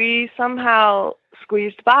check we somehow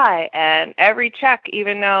squeezed by, and every check,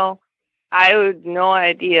 even though I had no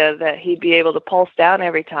idea that he'd be able to pulse down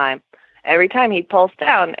every time he'd pulse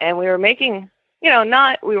down, and we were making, we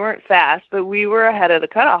weren't fast, but we were ahead of the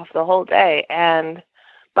cutoff the whole day. And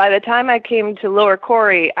by the time I came to Lower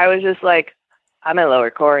Corey, I was just like, I'm at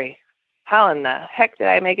Lower Corey. How in the heck did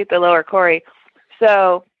I make it to Lower Corey?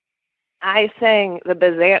 So I sang the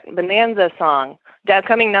Bonanza song,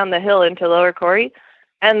 coming down the hill into Lower Corey,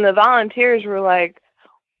 and the volunteers were like,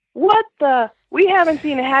 what the? We haven't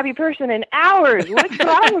seen a happy person in hours. What's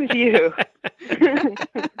wrong with you?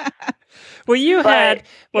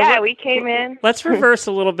 Well, we came in. Let's reverse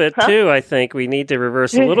a little bit, too. I think we need to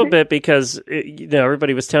reverse a little bit because,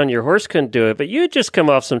 everybody was telling your horse couldn't do it, but you had just come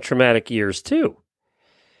off some traumatic years, too.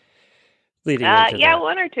 Leading into that.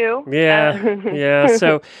 One or two. Yeah.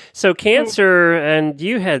 So cancer, and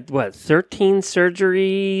you had 13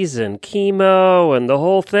 surgeries and chemo and the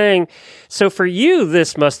whole thing. So for you,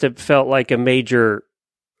 this must have felt like a major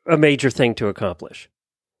thing to accomplish.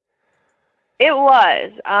 It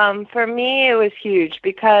was. For me, it was huge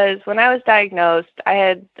because when I was diagnosed, I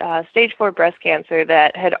had stage 4 breast cancer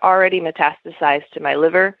that had already metastasized to my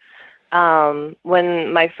liver.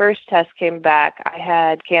 When my first test came back, I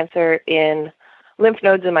had cancer in lymph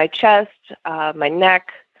nodes in my chest, my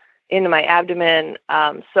neck, into my abdomen.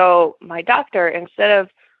 So my doctor, instead of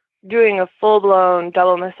doing a full-blown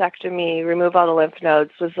double mastectomy, remove all the lymph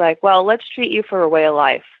nodes, was like, well, let's treat you for a way of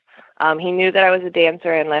life. He knew that I was a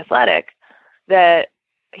dancer and athletic, that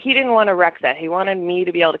he didn't want to wreck that. He wanted me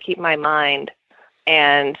to be able to keep my mind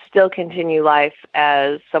and still continue life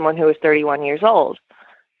as someone who was 31 years old.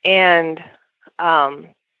 And,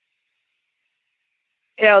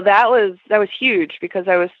 that was huge because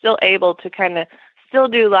I was still able to kind of still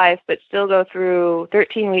do life, but still go through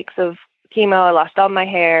 13 weeks of chemo. I lost all my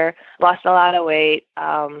hair, lost a lot of weight.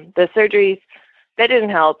 The surgeries, that didn't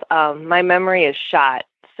help. My memory is shot.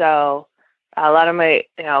 So a lot of my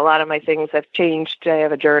things have changed. I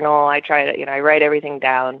have a journal. I try to, I write everything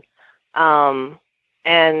down.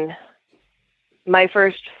 And my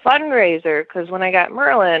first fundraiser, because when I got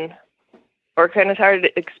Merlin, or kind of started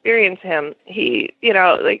to experience him, he,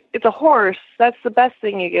 it's a horse. That's the best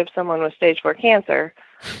thing you give someone with stage 4 cancer.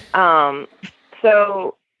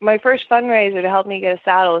 So my first fundraiser to help me get a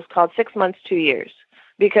saddle was called 6 months, 2 years,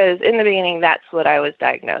 because in the beginning, that's what I was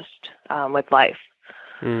diagnosed with life.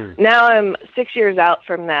 Now I'm 6 years out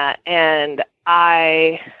from that, and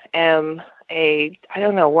I am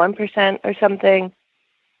 1% or something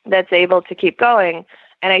that's able to keep going.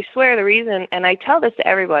 And I swear the reason, and I tell this to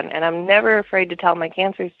everyone, and I'm never afraid to tell my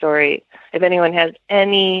cancer story if anyone has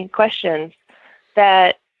any questions,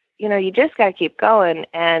 that, you just got to keep going.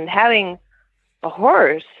 And having a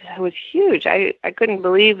horse was huge. I couldn't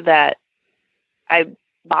believe that I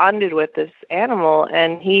bonded with this animal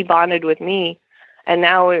and he bonded with me. And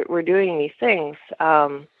now we're doing these things.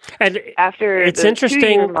 And after it's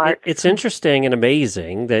interesting. It's interesting and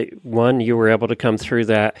amazing that, one, you were able to come through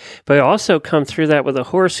that, but also come through that with a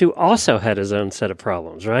horse who also had his own set of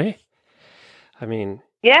problems, right? I mean,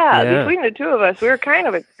 yeah. Between the two of us, we were kind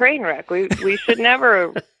of a train wreck. We should never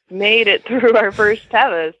have made it through our first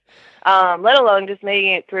Tevis, let alone just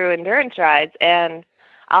making it through endurance rides. And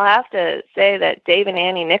I'll have to say that Dave and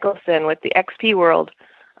Annie Nicholson with the XP World.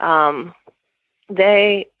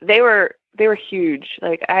 They were huge.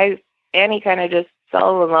 Like Annie kind of just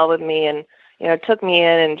fell in love with me and, took me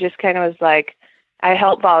in and just kind of was like, I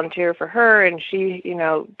helped volunteer for her and she,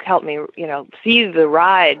 helped me, see the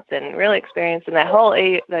rides and really experience. And that whole,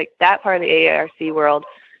 that part of the AARC world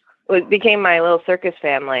became my little circus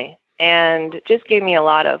family and just gave me a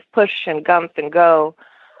lot of push and gump and go.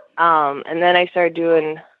 And then I started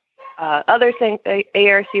doing other things,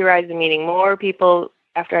 ARC rides and meeting more people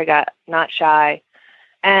after I got not shy.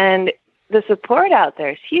 And the support out there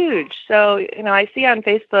is huge. So, I see on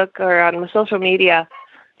Facebook or on social media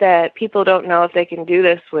that people don't know if they can do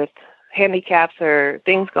this with handicaps or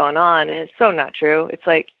things going on. And it's so not true. It's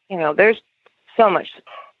like, there's so much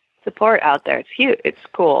support out there. It's huge. It's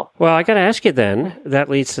cool. Well, I got to ask you then, that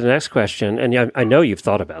leads to the next question. And I know you've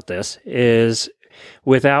thought about this, is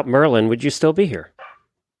without Merlin, would you still be here?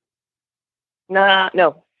 No.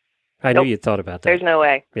 I know you thought about that. There's no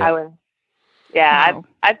way. Yeah. I would. Yeah, no.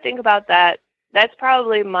 I think about that. That's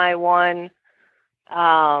probably my one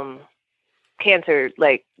cancer.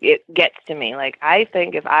 Like, it gets to me. Like, I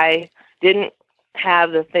think if I didn't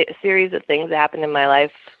have the series of things that happened in my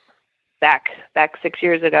life back 6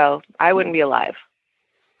 years ago, I wouldn't be alive.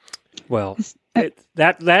 Well,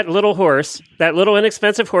 that little horse, that little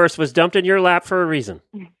inexpensive horse, was dumped in your lap for a reason.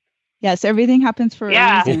 Yes, everything happens for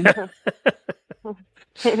a reason.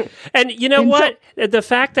 And you know what? The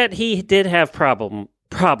fact that he did have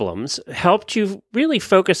problems helped you really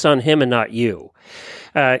focus on him and not you.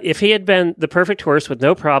 If he had been the perfect horse with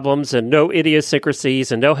no problems and no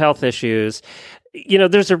idiosyncrasies and no health issues,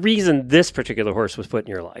 there's a reason this particular horse was put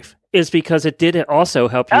in your life, is because it did also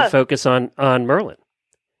help you focus on Merlin.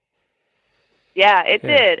 Yeah, it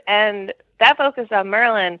did. And that focus on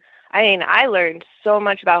Merlin, I mean, I learned so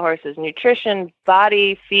much about horses, nutrition,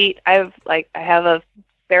 body, feet. I have a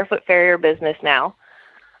barefoot farrier business now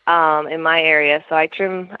in my area, so I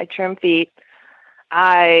trim feet.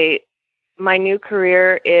 My new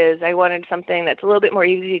career is I wanted something that's a little bit more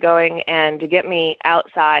easygoing and to get me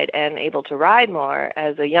outside and able to ride more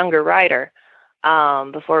as a younger rider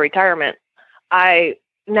before retirement. I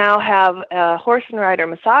now have a horse and rider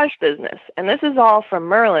massage business, and this is all from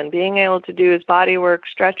Merlin, being able to do his body work,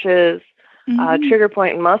 stretches, trigger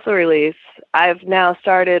point and muscle release. I've now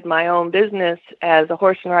started my own business as a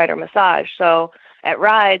horse and rider massage. So at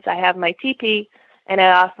rides, I have my teepee, and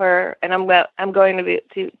I offer, and I'm going to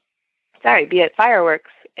be at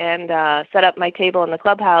fireworks and set up my table in the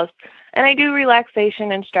clubhouse, and I do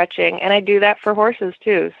relaxation and stretching, and I do that for horses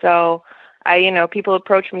too. So people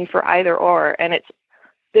approach me for either or, and it's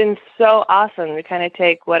been so awesome to kind of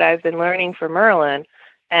take what I've been learning for Merlin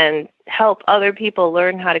and help other people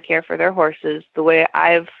learn how to care for their horses the way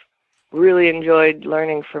I've really enjoyed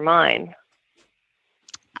learning for mine.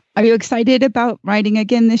 Are you excited about riding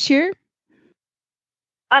again this year?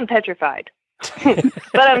 I'm petrified, but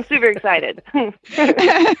I'm super excited.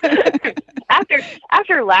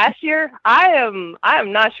 After last year, I am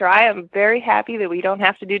not sure. I am very happy that we don't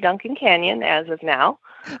have to do Duncan Canyon as of now.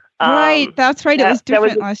 Right, that's right. It was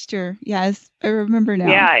different last year. Yes, I remember now.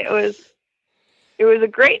 Yeah, it was a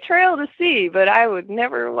great trail to see, but I would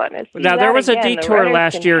never want to see Now, there was again. a detour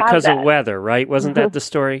last year because of weather, right? Wasn't that the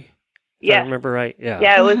story? Yeah. I remember right? Yeah.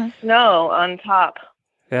 Yeah, it was snow on top.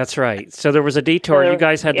 That's right. So there was a detour. You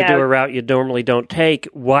guys had to do a route you normally don't take.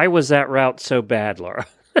 Why was that route so bad, Laura?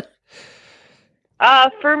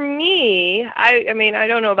 For me, I mean, I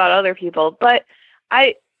don't know about other people, but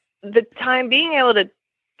being able to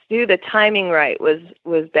do the timing right was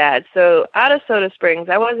bad. So out of Soda Springs,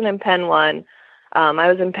 I wasn't in Pen 1.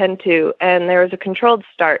 I was in Pen 2, and there was a controlled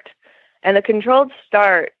start. And the controlled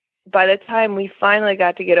start, by the time we finally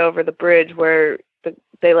got to get over the bridge where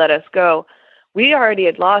they let us go, we already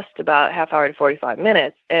had lost about half hour to 45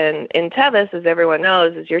 minutes. And in Tevis, as everyone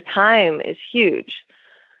knows, your time is huge.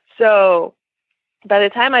 So by the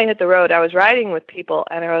time I hit the road, I was riding with people,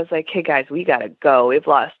 and I was like, hey, guys, we got to go. We've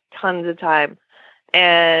lost tons of time.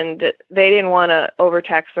 And they didn't want to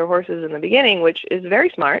overtax their horses in the beginning, which is very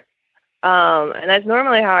smart. And that's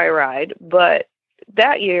normally how I ride. But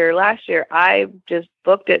last year, I just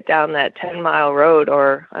booked it down that 10-mile road,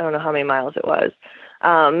 or I don't know how many miles it was,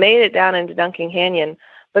 made it down into Duncan Canyon.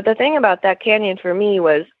 But the thing about that canyon for me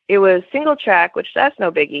was it was single track, which that's no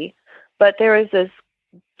biggie, but there was this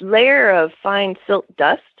layer of fine silt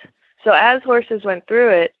dust. So as horses went through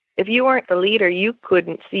it, if you weren't the leader, you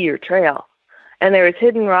couldn't see your trail. And there was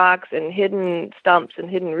hidden rocks and hidden stumps and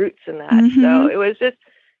hidden roots in that. Mm-hmm. So it was just,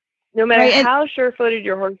 no matter how sure-footed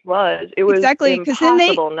your horse was, it was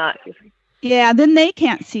impossible not to. Yeah, then they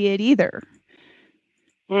can't see it either.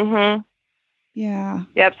 Mm-hmm. Yeah.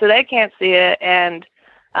 Yep, so they can't see it. And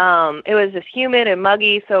it was just humid and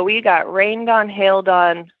muggy, so we got rained on, hailed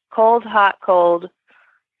on, cold, hot, cold,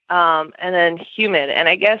 and then humid. And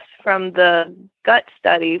I guess from the gut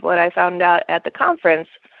study, what I found out at the conference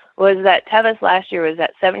was that Tevis last year was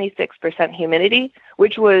at 76% humidity,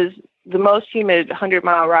 which was the most humid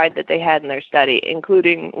 100-mile ride that they had in their study,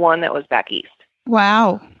 including one that was back east.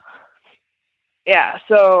 Wow. Yeah,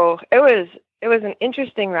 so it was an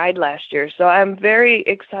interesting ride last year. So I'm very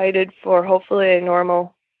excited for hopefully a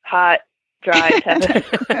normal, hot, dry Tevis.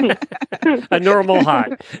 A normal hot.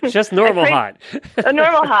 Just normal hot. A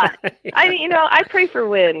normal hot. I pray for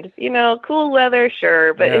wind. Cool weather,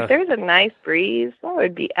 sure. But if there's a nice breeze, that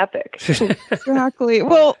would be epic. Exactly.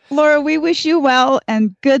 Well, Laura, we wish you well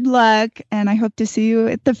and good luck. And I hope to see you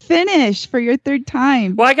at the finish for your third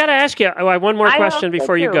time. Well, I got to ask you one more question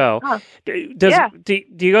before you go. Huh. Do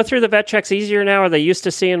you go through the vet checks easier now? Are they used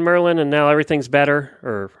to seeing Merlin and now everything's better?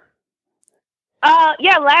 Or...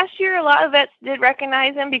 Yeah, last year a lot of vets did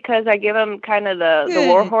recognize him because I give him kind of the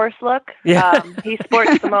warhorse look. Yeah. He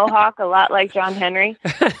sports the mohawk a lot like John Henry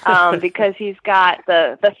because he's got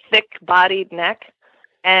the thick-bodied neck,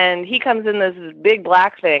 and he comes in this big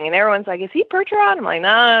black thing, and everyone's like, is he Percheron? I'm like,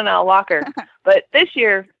 no, Walker. But this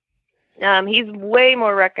year, he's way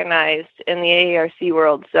more recognized in the AARC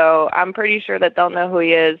world, so I'm pretty sure that they'll know who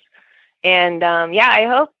he is. And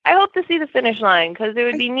I hope to see the finish line, because it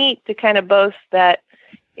would be neat to kind of boast that,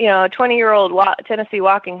 a 20-year-old Tennessee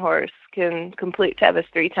walking horse can complete Tevis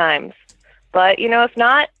 3 times. But if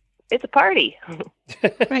not, it's a party.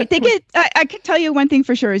 Right. They get. I can tell you one thing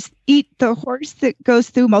for sure is the horse that goes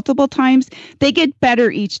through multiple times. They get better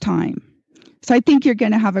each time. So I think you're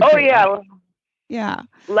going to have a. Oh yeah. Yeah.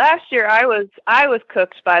 Last year I was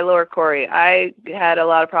cooked by Lora Corey. I had a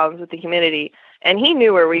lot of problems with the humidity, and he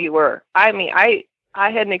knew where we were. I mean, I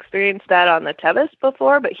hadn't experienced that on the Tevis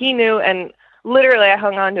before, but he knew, and literally I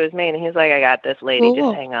hung on to his mane, and he's like, "I got this, lady.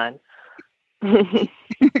 Cool. Just hang on."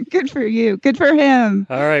 Good for you. Good for him.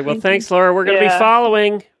 All right. Well, thanks, Laura. We're going to be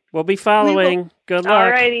following. We'll be following. Good luck.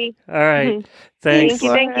 All righty. All right. Thanks.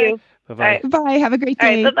 Thank you. Bye-bye. Right. Bye. Have a great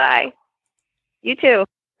day. All right. Bye-bye. You too.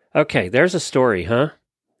 Okay. There's a story, huh?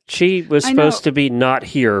 She was supposed to be not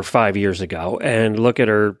here 5 years ago, and look at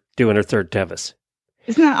her doing her 3rd Tevis.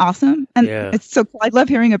 Isn't that awesome? And it's so cool. I love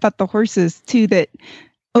hearing about the horses, too, that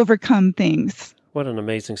overcome things. What an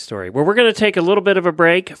amazing story. Well, we're going to take a little bit of a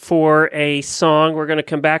break for a song. We're going to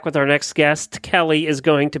come back with our next guest. Kellie is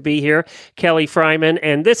going to be here, Kellie Fryman,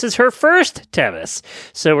 and this is her first Tevis.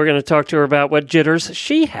 So we're going to talk to her about what jitters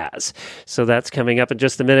she has. So that's coming up in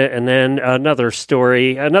just a minute. And then another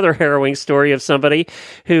harrowing story of somebody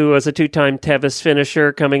who was a 2-time Tevis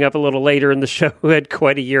finisher coming up a little later in the show, who had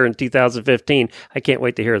quite a year in 2015. I can't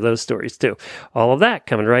wait to hear those stories too. All of that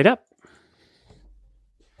coming right up.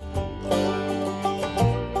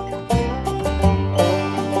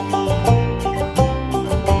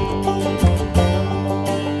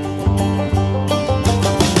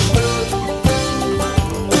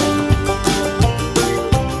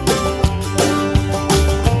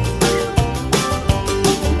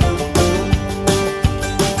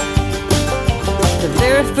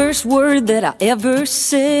 First word that I ever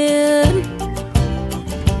said,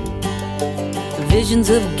 visions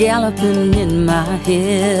of galloping in my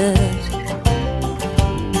head,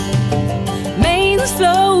 manes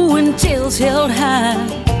flowing, tails held high.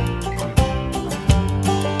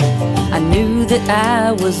 I knew that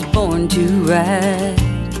I was born to ride.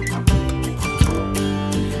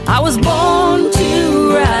 I was born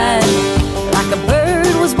to ride, like a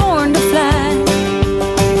bird was born to fly.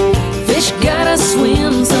 Fish gotta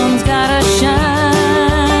swim, sun's gotta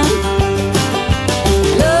shine.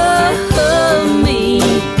 Love me,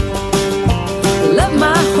 love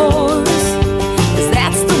my horse, 'cause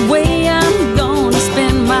that's the way I'm gonna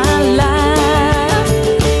spend my life.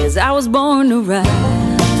 'Cause I was born to ride,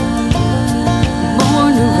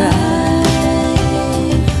 born to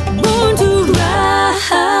ride, born to ride.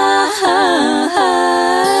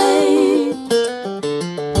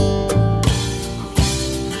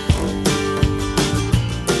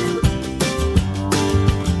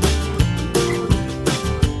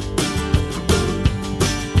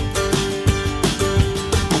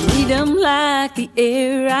 Like the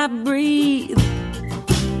air I breathe,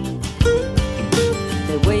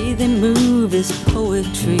 the way they move is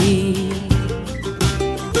poetry.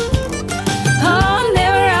 Oh,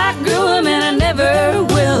 never outgrew them, and I never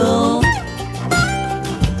will.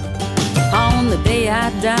 On the day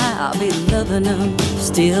I die, I'll be loving them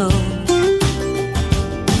still.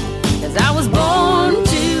 'Cause I was born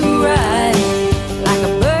to ride, like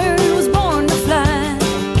a bird was born to fly.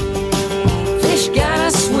 Fish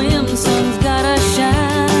gotta swim, sun's gotta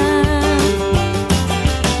shine.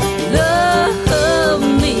 Love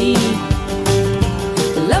me,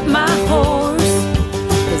 love my horse,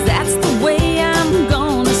 'cause that's the way I'm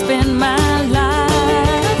gonna spend my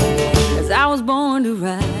life. 'Cause I was born to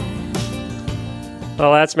ride.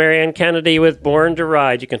 Well, that's Marianne Kennedy with Born to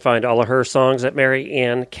Ride. You can find all of her songs at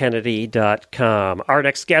mariannekennedy.com. Our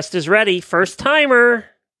next guest is ready. First timer.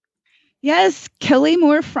 Yes, Kellie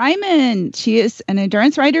Moore Fryman. She is an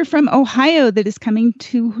endurance rider from Ohio that is coming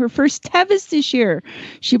to her first Tevis this year.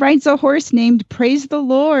 She rides a horse named Praise the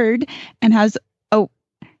Lord and has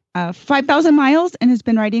 5,000 miles and has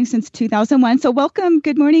been riding since 2001. So welcome.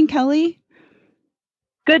 Good morning, Kellie.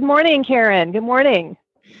 Good morning, Karen. Good morning.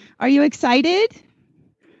 Are you excited?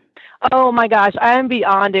 Oh my gosh, I am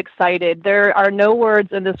beyond excited. There are no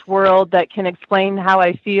words in this world that can explain how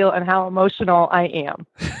I feel and how emotional I am.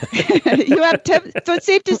 You have so it's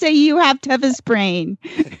safe to say you have Tevis brain.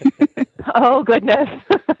 Oh goodness.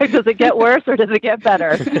 Does it get worse or does it get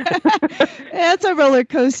better? It's a roller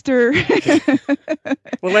coaster.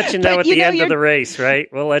 We'll let you know at the end of the race, right?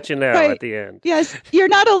 We'll let you know at the end. Yes, you're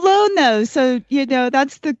not alone though. So,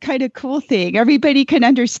 that's the kind of cool thing. Everybody can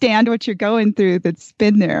understand what you're going through that's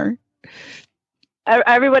been there.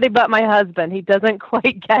 everybody but my husband. He doesn't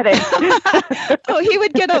quite get it. Oh, he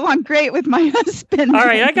would get along great with my husband. All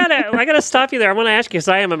right, I gotta stop you there. I want to ask you, because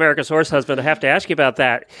I am America's Horse Husband. I have to ask you about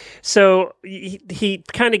that. So he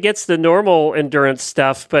kind of gets the normal endurance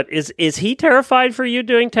stuff, but is he terrified for you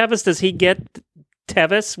doing Tevis? Does he get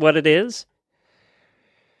Tevis what it is?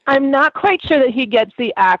 I'm not quite sure that he gets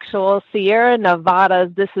the actual Sierra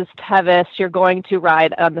Nevadas. This is Tevis. You're going to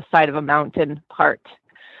ride on the side of a mountain part.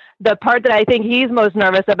 The part that I think he's most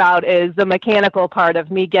nervous about is the mechanical part of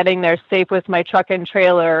me getting there safe with my truck and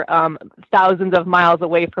trailer, thousands of miles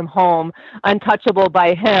away from home, untouchable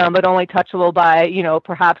by him, but only touchable by,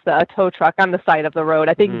 perhaps a tow truck on the side of the road.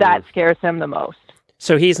 I think that scares him the most.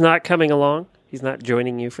 So he's not coming along? He's not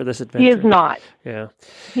joining you for this adventure? He is not. Yeah.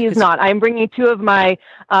 He is not. I'm bringing two of my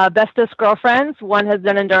bestest girlfriends. One has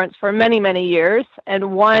done endurance for many, many years,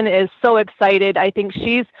 and one is so excited. I think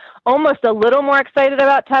she's almost a little more excited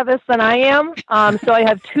about Tevis than I am. So I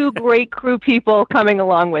have two great crew people coming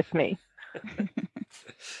along with me.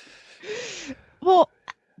 Well,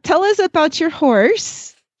 tell us about your horse.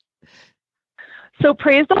 So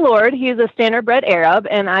praise the Lord, he's a standard-bred Arab,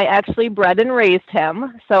 and I actually bred and raised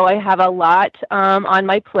him. So I have a lot on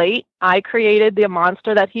my plate. I created the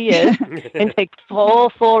monster that he is and take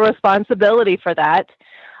full responsibility for that.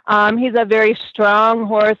 He's a very strong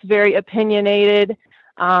horse, very opinionated,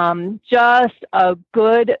 just a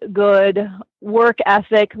good work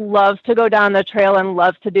ethic, loves to go down the trail and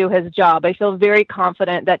loves to do his job. I feel very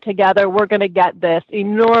confident that together we're going to get this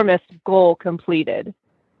enormous goal completed.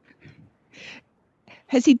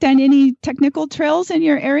 Has he done any technical trails in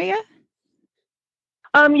your area?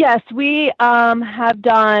 Yes, we have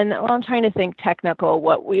done, well, I'm trying to think technical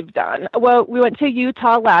what we've done. Well, we went to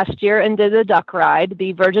Utah last year and did a duck ride,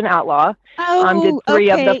 the Virgin Outlaw. Did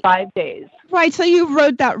 3 of the 5 days. Right, so you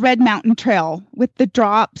rode that Red Mountain Trail with the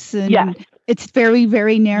drops, and it's very,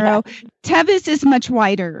 very narrow. Yes. Tevis is much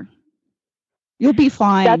wider. You'll be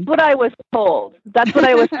fine. That's what I was told.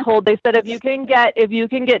 They said if you can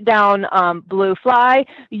get down Blue Fly,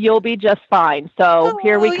 you'll be just fine. So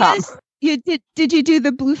here we come. Yes. You did you do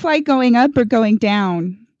the Blue Fly going up or going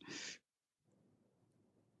down?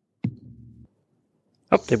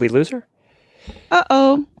 Oh, did we lose her?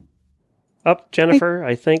 Uh-oh. Up, Jennifer,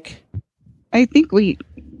 I think we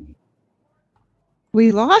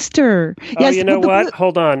lost her. Oh, yes, you know what?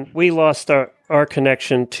 Hold on. We lost our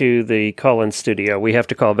connection to the call-in studio. We have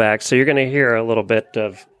to call back. So you're going to hear a little bit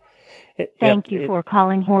of... Thank you for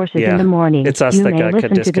calling Horses in the Morning. It's us that got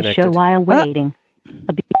disconnected. Listen to the show while waiting.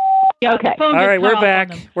 Okay. All right, we're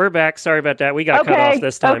back. We're back. Sorry about that. We got cut off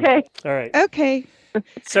this time. Okay. All right. Okay.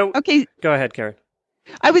 So, go ahead, Karen.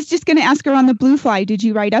 I was just going to ask her on the Blue Fly. Did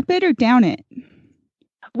you ride up it or down it?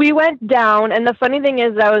 We went down, and the funny thing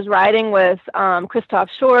is I was riding with Christoph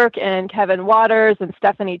Schork and Kevin Waters and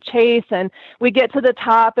Stephanie Chase, and we get to the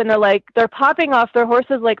top, and they're popping off their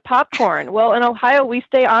horses like popcorn. Well, in Ohio, we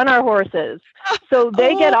stay on our horses. So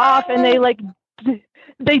they get off, and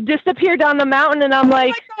they disappear down the mountain, and I'm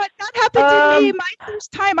like... Oh, my God, that happened to me my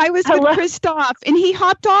first time. I was with Christoph, and he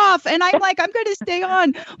hopped off, and I'm like, I'm going to stay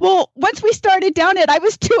on. Well, once we started down it, I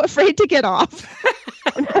was too afraid to get off.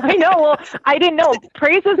 I know. Well, I didn't know.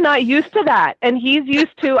 Praise is not used to that. And he's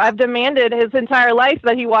used to, I've demanded his entire life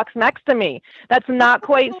that he walks next to me. That's not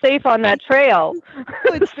quite safe on that trail.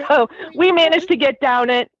 So we managed to get down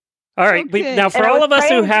it. All right. Okay. Now, for all of us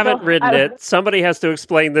who haven't ridden it, somebody has to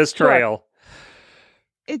explain this trail.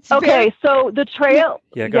 It's okay, so the trail,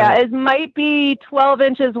 ahead. It might be 12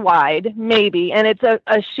 inches wide, maybe, and it's a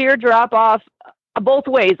sheer drop-off both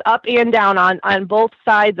ways, up and down on both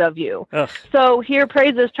sides of you. Ugh. So here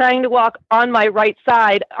Praise is trying to walk on my right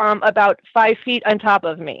side about 5 feet on top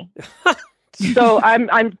of me. So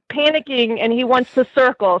I'm panicking, and he wants to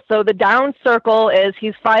circle. So the down circle is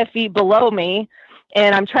he's 5 feet below me,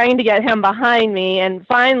 and I'm trying to get him behind me. And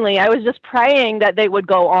finally, I was just praying that they would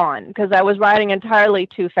go on because I was riding entirely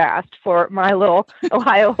too fast for my little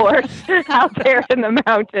Ohio horse out there in the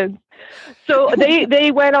mountains. So they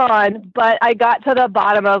went on, but I got to the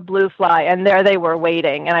bottom of Blue Fly, and there they were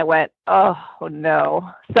waiting. And I went, oh, no.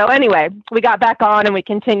 So anyway, we got back on, and we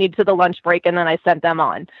continued to the lunch break, and then I sent them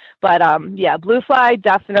on. But, Blue Fly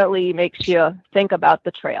definitely makes you think about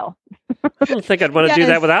the trail. I don't think I'd want to do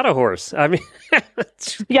that without a horse. I mean...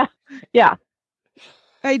 Yeah.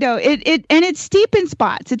 I know. It's steep in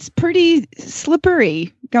spots. It's pretty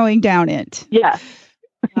slippery going down it. Yeah.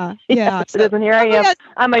 Yeah. So, and here I am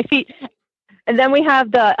on my feet. And then we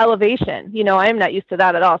have the elevation. I am not used to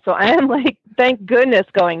that at all. So I am like, thank goodness,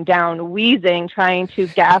 going down, wheezing, trying to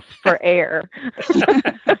gasp for air.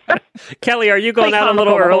 Kelly, are you going out a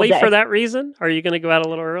little early for that reason? Are you going to go out a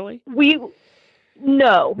little early?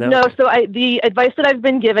 No. So the advice that I've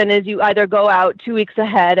been given is you either go out 2 weeks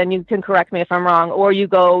ahead, and you can correct me if I'm wrong, or you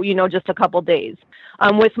go, just a couple days.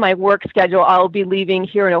 With my work schedule, I'll be leaving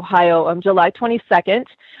here in Ohio on July 22nd.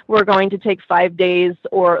 We're going to take 5 days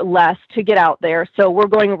or less to get out there. So we're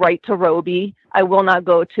going right to Roby. I will not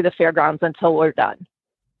go to the fairgrounds until we're done.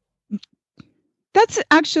 That's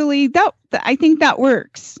actually, I think that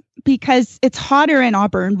works because it's hotter in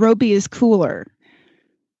Auburn. Roby is cooler.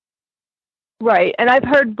 Right. And I've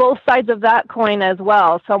heard both sides of that coin as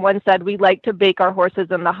well. Someone said we like to bake our horses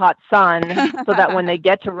in the hot sun so that when they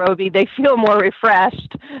get to Roby, they feel more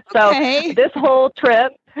refreshed. So this whole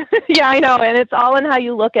trip, yeah, I know. And it's all in how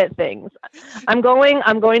you look at things. I'm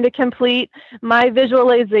going to complete my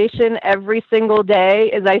visualization every single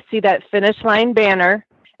day as I see that finish line banner,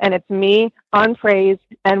 and it's me on praise,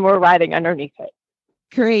 and we're riding underneath it.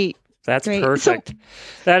 Great. That's perfect.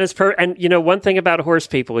 That is And one thing about horse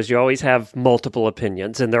people is you always have multiple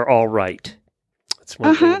opinions, and they're all right. That's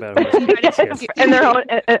one thing about horse people. Yes.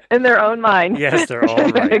 in their own mind. Yes, they're all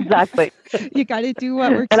right. Exactly. You got to do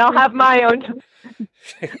what works. And I'll have my own.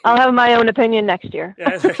 I'll have my own opinion next year.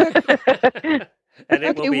 And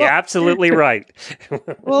it will be absolutely right.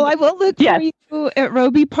 Well, I will look for you at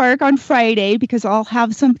Roby Park on Friday because I'll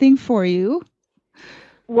have something for you.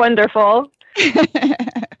 Wonderful.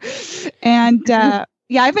 And I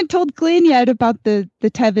haven't told Glenn yet about the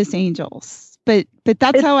Tevis Angels, but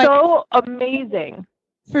that's it's how so amazing.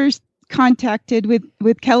 First contacted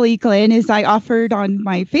with Kellie Glenn is I offered on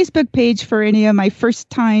my Facebook page for any of my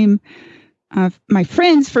my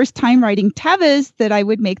friends' first time riding Tevis that I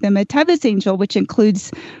would make them a Tevis Angel, which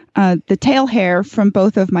includes the tail hair from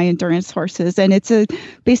both of my endurance horses. And it's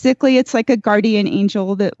like a guardian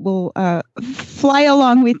angel that will fly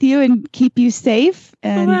along with you and keep you safe.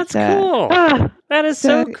 And that's cool. That is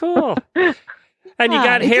so cool. And you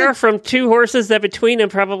got hair from two horses that between them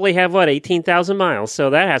probably have 18,000 miles. So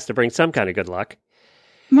that has to bring some kind of good luck.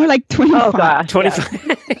 More like 25. Oh gosh, 25.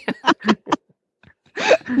 Yeah.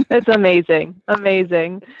 It's amazing.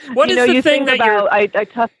 What is the thing that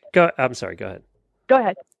you're... I'm sorry, go ahead. Go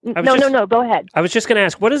ahead. No, go ahead. I was just going to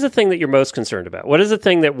ask, what is the thing that you're most concerned about? What is the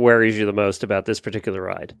thing that worries you the most about this particular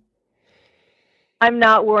ride? I'm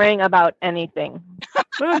not worrying about anything.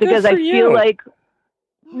 Well, because I feel like...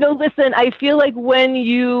 No, listen, I feel like when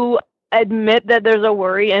you admit that there's a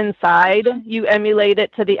worry inside, you emulate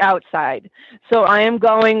it to the outside. So I am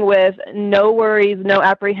going with no worries, no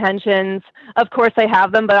apprehensions. Of course I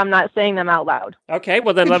have them, but I'm not saying them out loud. Okay,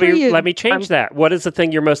 well then let me change that. What is the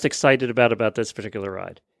thing you're most excited about this particular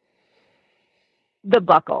ride? The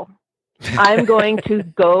buckle. I'm going to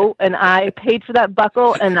go, and I paid for that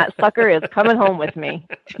buckle, and that sucker is coming home with me.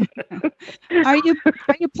 Are you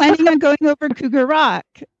planning on going over Cougar Rock?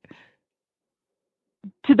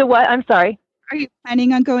 To the what? I'm sorry. Are you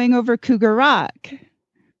planning on going over Cougar Rock?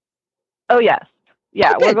 Oh, yes.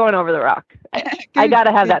 Yeah, we're going over the rock. I got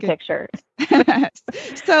to have that picture.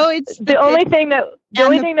 So it's the only thing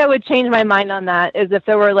that would change my mind on that is if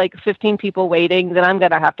there were like 15 people waiting, then I'm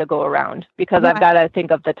going to have to go around because I've got to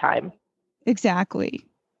think of the time. Exactly.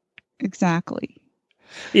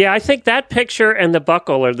 Yeah, I think that picture and the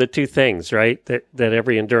buckle are the two things, right? That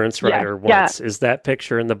every endurance rider wants is that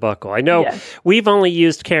picture and the buckle. I know we've only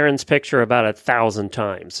used Karen's picture about 1,000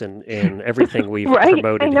 times in everything we've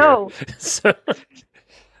promoted. I know. Here. So.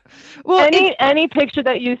 Well, any picture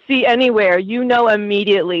that you see anywhere, you know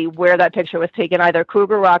immediately where that picture was taken, either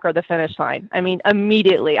Cougar Rock or the finish line. I mean,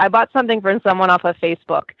 immediately. I bought something from someone off of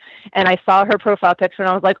Facebook, and I saw her profile picture, and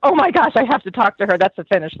I was like, oh my gosh, I have to talk to her. That's the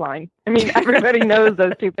finish line. I mean, everybody knows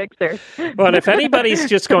those two pictures. Well, and if anybody's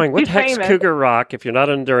just going, what the heck's Cougar Rock? If you're not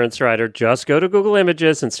an endurance rider, just go to Google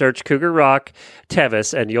Images and search Cougar Rock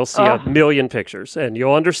Tevis, and you'll see a million pictures, and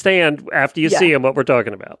you'll understand after you see them what we're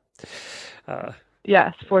talking about.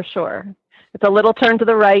 Yes, for sure. It's a little turn to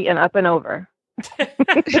the right and up and over.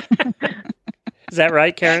 Is that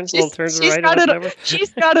right, Karen? A little turn to the right and up and over?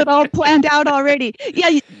 She's got it all planned out already.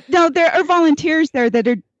 Yeah, no, there are volunteers there that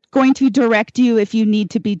are going to direct you if you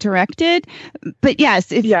need to be directed. But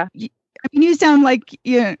yes, you sound like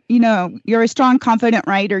you're a strong, confident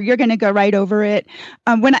rider. You're going to go right over it.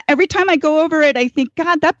 Every time I go over it, I think,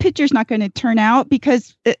 God, that picture's not going to turn out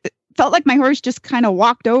because it felt like my horse just kind of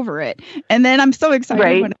walked over it. And then I'm so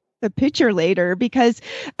excited when I see the picture later because,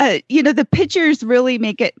 the pictures really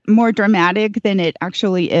make it more dramatic than it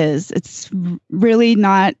actually is. It's really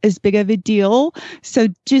not as big of a deal. So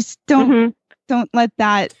just don't let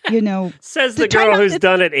that, Says the girl who's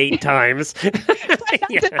done it 8 times.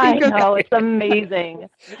 I know, it's amazing.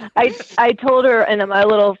 I told her in my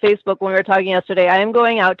little Facebook when we were talking yesterday, I am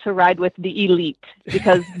going out to ride with the elite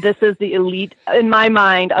because this is the elite in my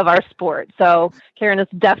mind of our sport. So Karen is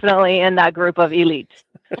definitely in that group of elite.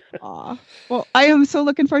 Aw. Well, I am so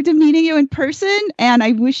looking forward to meeting you in person, and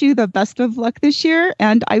I wish you the best of luck this year.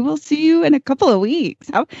 And I will see you in a couple of weeks.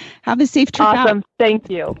 Have a safe trip. Awesome. Out. Thank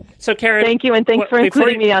you. So, Karen, thank you, and thanks for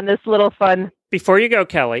including me on this little fun. Before you go,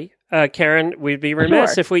 Kellie, Karen, we'd be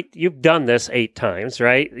remiss if you've done this 8 times,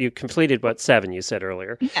 right? You completed 7 you said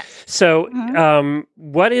earlier. Yes. So,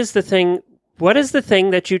 what is the thing? What is the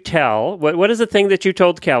thing that you tell? What is the thing that you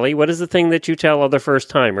told Kellie? What is the thing that you tell other first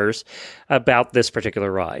timers about this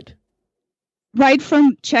particular ride? Ride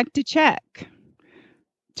from check to check.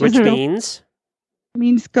 Which means?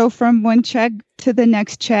 Means go from one check to the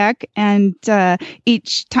next check, and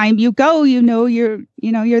each time you go, you're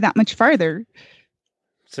that much farther.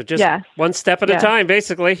 So just one step at a time,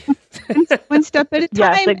 basically. One step at a time.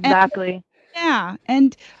 Yes, exactly.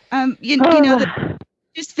 And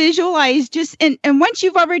just visualize. And once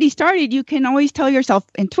you've already started, you can always tell yourself,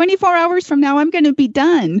 in 24 hours from now, I'm going to be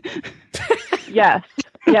done. Yes.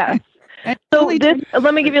 So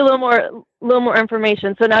let me give you a little more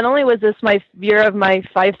information. So not only was this my year of my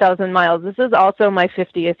 5,000 miles, this is also my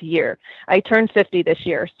 50th year. I turned 50 this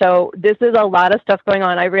year. So this is a lot of stuff going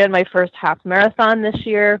on. I ran my first half marathon this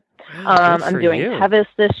year. I'm doing Tevis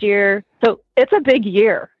this year. So it's a big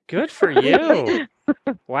year. Good for you.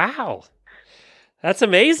 Wow. That's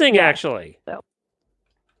amazing, actually. So,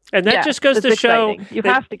 and that just goes to show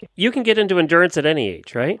you can get into endurance at any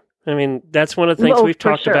age, right? I mean, that's one of the things we've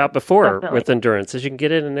talked about before with endurance, is you can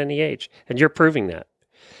get it in any age, and you're proving that.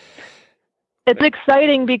 It's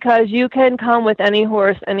exciting because you can come with any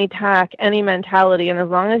horse, any tack, any mentality, and as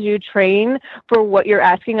long as you train for what you're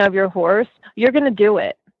asking of your horse, you're going to do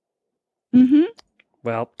it. Mm-hmm.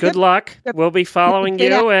 Well, good luck. We'll be following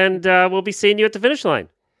you, and we'll be seeing you at the finish line.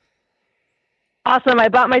 Awesome. I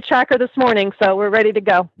bought my tracker this morning, so we're ready to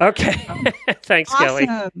go. Okay. Thanks, Kellie.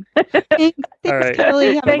 Thanks, all right.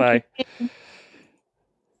 Kellie. Bye-bye.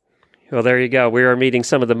 Well, there you go. We are meeting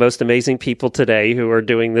some of the most amazing people today who are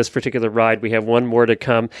doing this particular ride. We have one more to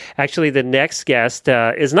come. Actually, the next guest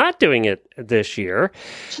is not doing it this year.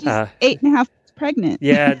 She's 8.5 months pregnant.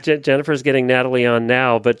 Yeah, Jennifer's getting Natalie on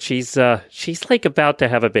now, but she's like about to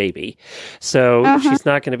have a baby. So she's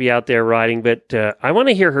not going to be out there riding, but I want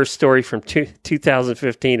to hear her story from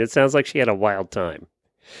 2015. It sounds like she had a wild time.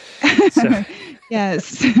 So.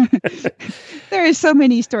 Yes. There are so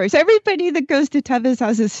many stories. Everybody that goes to Tevis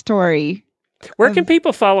has a story. Where can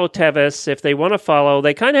people follow Tevis if they want to follow?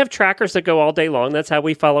 They kind of have trackers that go all day long. That's how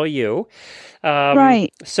we follow you.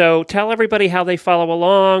 Right. So tell everybody how they follow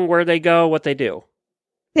along, where they go, what they do.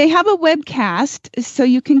 They have a webcast, so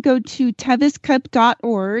you can go to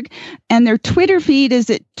teviscup.org, and their Twitter feed is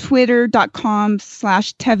at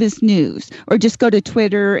twitter.com/Tevis News, or just go to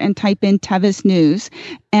Twitter and type in Tevis News.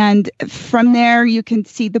 And from there, you can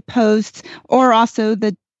see the posts, or also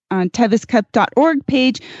the teviscup.org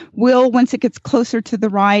page will, once it gets closer to the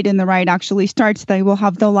ride and the ride actually starts, they will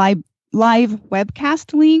have the live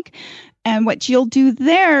webcast link. And what you'll do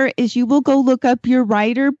there is you will go look up your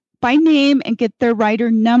rider by name and get their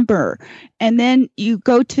rider number. And then you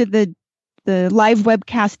go to the live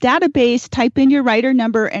webcast database, type in your rider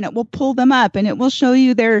number, and it will pull them up, and it will show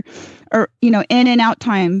you their in and out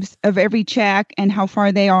times of every check and how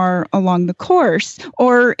far they are along the course.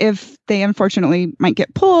 Or if they unfortunately might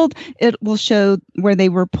get pulled, it will show where they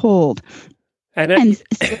were pulled. And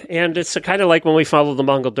it's kind of like when we follow the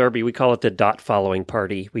Mongol Derby, we call it the dot following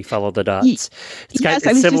party. We follow the dots.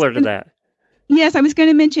 It's similar to that. Yes, I was going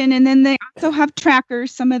to mention, and then they also have trackers.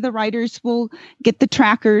 Some of the riders will get the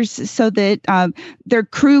trackers so that their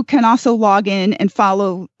crew can also log in and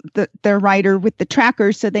follow their rider with the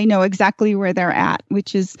trackers, so they know exactly where they're at,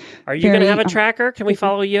 which is Are you going to have a tracker? Can we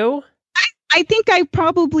follow you? I think I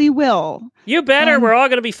probably will. You better. We're all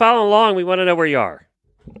going to be following along. We want to know where you are.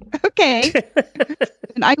 Okay.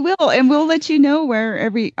 And I will, and we'll let you know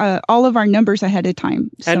where all of our numbers ahead of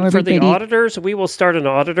time. So and for the auditors, we will start an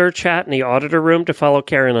auditor chat in the auditor room to follow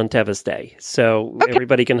Karen on Tevis Day. So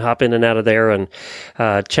everybody can hop in and out of there and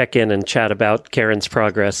check in and chat about Karen's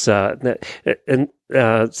progress. So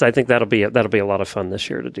I think that'll be a lot of fun this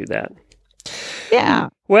year to do that. Yeah.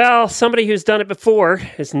 Well, somebody who's done it before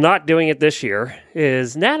is not doing it this year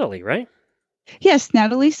is Natalie, right? Yes,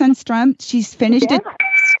 Natalie Sundstrom. She's finished it.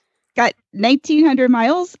 Got 1,900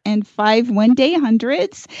 miles and 5 one-day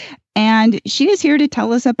hundreds. And she is here to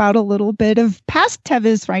tell us about a little bit of past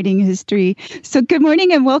Tevis riding history. So good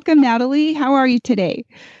morning and welcome, Natalie. How are you today?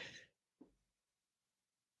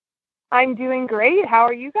 I'm doing great. How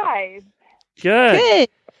are you guys? Good.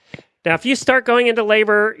 Now, if you start going into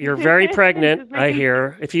labor, you're very pregnant, I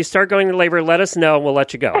hear. If you start going into labor, let us know and we'll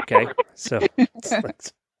let you go, okay? So,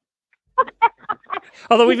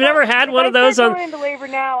 although we've never had one of those on. Going into labor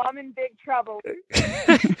now, I'm in big trouble.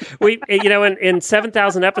 In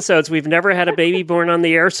 7,000 episodes, we've never had a baby born on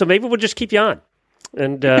the air, so maybe we'll just keep you on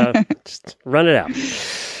and just run it out.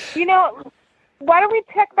 Why don't we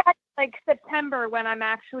check back like September when I'm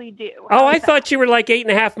actually due? I thought you were like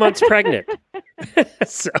 8.5 months pregnant.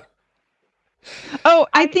 So.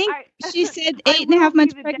 I think she said 8.5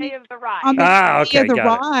 months pregnant. On the day of the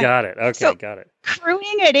ride. Got it. Okay, so, got it.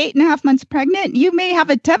 Crewing at 8.5 months pregnant, you may have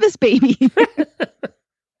a Tevis baby.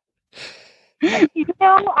 I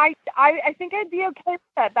think I'd be okay with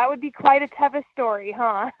that. That would be quite a Tevis story,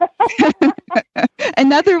 huh?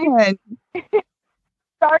 Another one.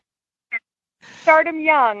 Start them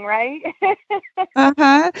young, right?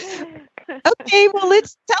 Uh-huh. Okay, well,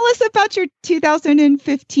 tell us about your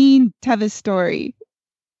 2015 Tevis story.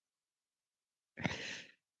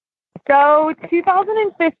 So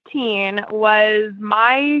 2015 was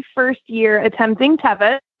my first year attempting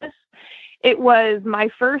Tevis. It was my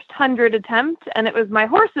first 100 attempt, and it was my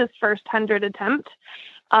horse's first 100 attempt.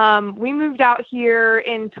 We moved out here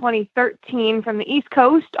in 2013 from the East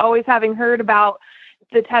Coast, always having heard about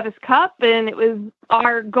the Tevis Cup, and it was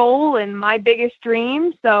our goal and my biggest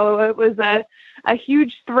dream. So it was a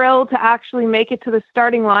huge thrill to actually make it to the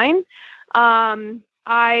starting line.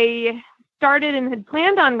 I started and had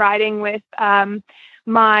planned on riding with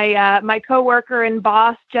my coworker and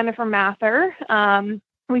boss, Jennifer Mather.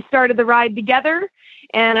 We started the ride together,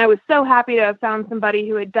 and I was so happy to have found somebody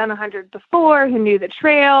who had done 100 before, who knew the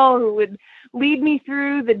trail, who would lead me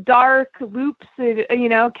through the dark loops,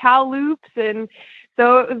 cow loops. And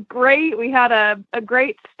so it was great. We had a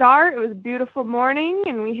great start. It was a beautiful morning,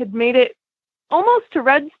 and we had made it almost to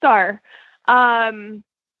Red Star. I think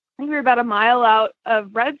we were about a mile out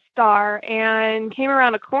of Red Star and came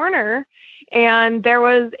around a corner, and there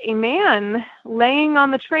was a man laying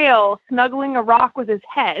on the trail, snuggling a rock with his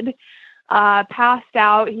head, passed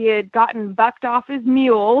out. He had gotten bucked off his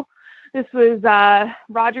mule. This was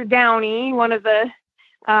Roger Downey, one of the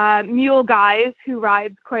mule guys who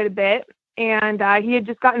rides quite a bit. And he had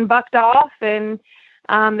just gotten bucked off, and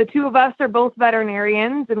the two of us are both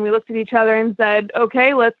veterinarians, and we looked at each other and said,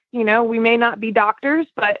 okay, let's, we may not be doctors,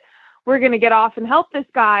 but we're going to get off and help this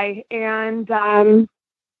guy. And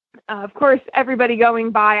of course, everybody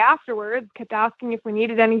going by afterwards kept asking if we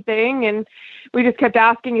needed anything, and we just kept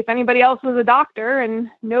asking if anybody else was a doctor, and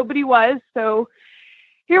nobody was. So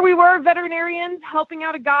here we were, veterinarians, helping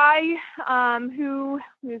out a guy who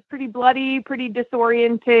was pretty bloody, pretty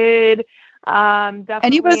disoriented. And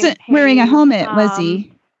he wasn't wearing a helmet, was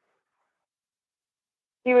he?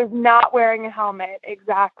 He was not wearing a helmet,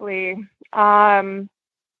 exactly. And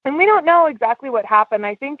we don't know exactly what happened.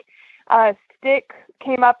 I think a stick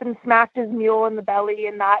came up and smacked his mule in the belly,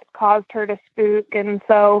 and that caused her to spook. And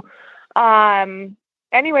so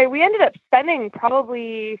anyway, we ended up spending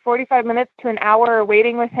probably 45 minutes to an hour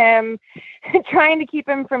waiting with him, trying to keep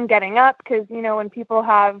him from getting up, because, when people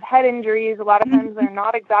have head injuries, a lot of times they're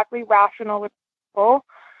not exactly rational with people.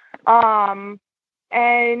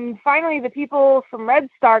 And finally, the people from Red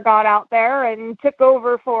Star got out there and took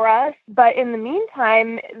over for us. But in the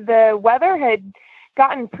meantime, the weather had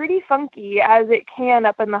gotten pretty funky, as it can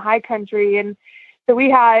up in the high country. And so we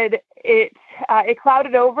had it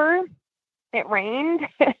clouded over. It rained,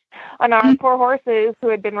 and our poor horses, who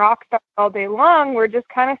had been rock stars all day long, were just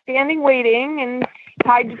kind of standing waiting and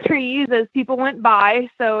tied to trees as people went by.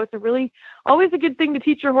 So it's always a good thing to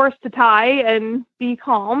teach your horse to tie and be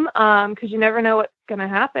calm, because you never know what's going to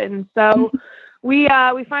happen. So we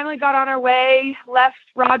finally got on our way, left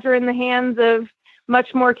Roger in the hands of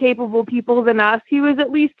much more capable people than us. He was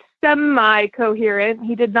at least semi-coherent.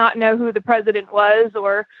 He did not know who the president was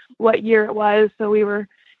or what year it was, so we were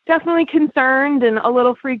definitely concerned and a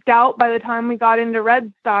little freaked out by the time we got into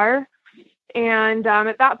Red Star. And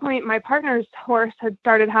at that point, my partner's horse had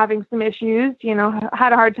started having some issues,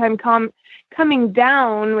 had a hard time coming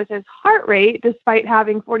down with his heart rate, despite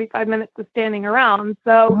having 45 minutes of standing around.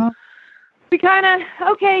 So we kind of,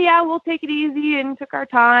 we'll take it easy, and took our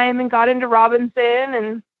time and got into Robinson,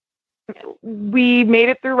 and we made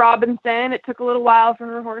it through Robinson. It took a little while for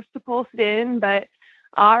her horse to pulse it in, but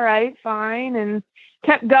all right, fine. And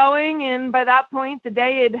kept going, and by that point, the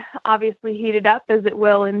day had obviously heated up, as it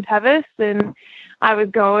will in Tevis, and I was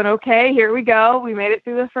going, okay, here we go. We made it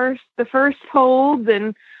through the first holds,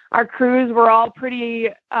 and our crews were all pretty,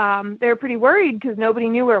 they were pretty worried, because nobody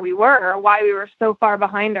knew where we were or why we were so far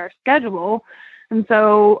behind our schedule. And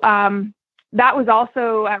so that was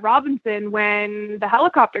also at Robinson when the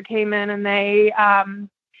helicopter came in and they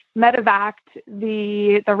medevaced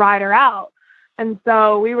the rider out. And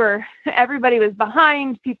so everybody was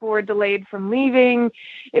behind. People were delayed from leaving.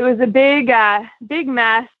 It was a big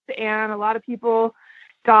mess, and a lot of people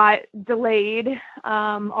got delayed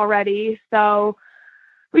already. So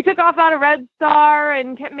we took off out of Red Star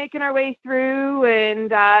and kept making our way through and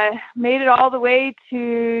made it all the way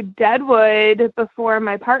to Deadwood before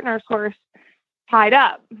my partner's horse tied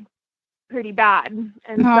up pretty bad.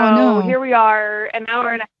 And Here we are, an hour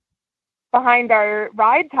and a half behind our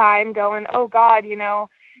ride time, going, oh God,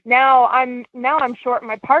 now I'm short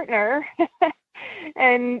my partner.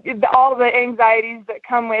 And all the anxieties that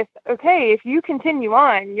come with, okay, if you continue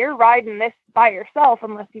on, you're riding this by yourself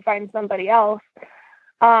unless you find somebody else.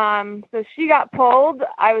 So she got pulled.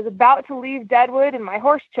 I was about to leave Deadwood and my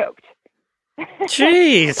horse choked.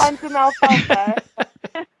 Jeez. On some alfalfa.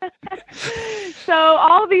 So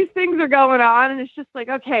all these things are going on, and it's just like,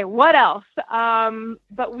 okay, what else?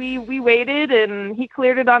 But we waited, and he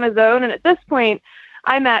cleared it on his own. And at this point,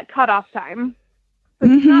 I'm at cutoff time.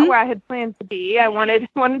 Which is not where I had planned to be. I wanted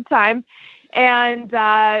time, and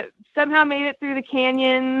somehow made it through the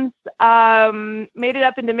canyons, made it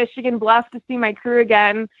up into Michigan Bluff to see my crew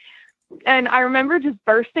again. And I remember just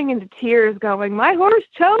bursting into tears going, my horse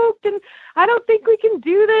choked and I don't think we can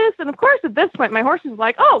do this. And of course, at this point, my horse is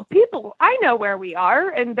like, oh, people, I know where we are.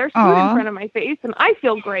 And there's food in front of my face and I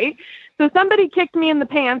feel great. So somebody kicked me in the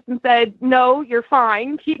pants and said, no, you're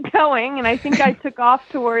fine. Keep going. And I think I took off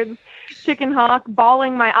towards Chicken Hawk,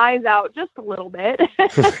 bawling my eyes out just a little bit.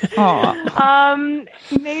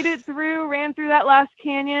 Made it through, ran through that last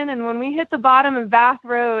canyon. And when we hit the bottom of Bath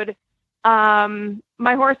Road,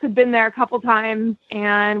 my horse had been there a couple times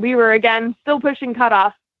and we were again still pushing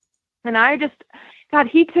cutoff. And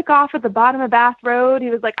he took off at the bottom of Bath Road. He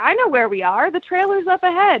was like, I know where we are. The trailer's up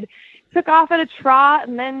ahead. Took off at a trot,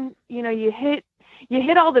 and then you hit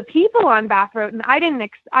all the people on Bath Road. And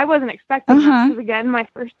I wasn't expecting that. This was again my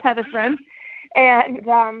first Tevis run. And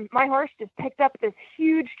my horse just picked up this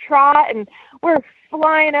huge trot, and we're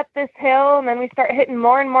flying up this hill, and then we start hitting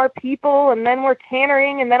more and more people, and then we're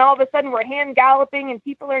tannering, and then all of a sudden we're hand galloping, and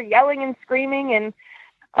people are yelling and screaming, and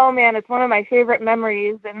oh man, it's one of my favorite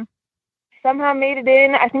memories. And somehow made it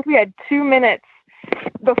in. I think we had 2 minutes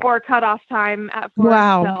before cutoff time at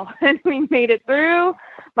Forest Hill, and we made it through.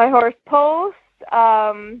 My horse Pulse.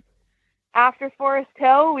 After Forest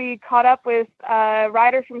Hill, we caught up with a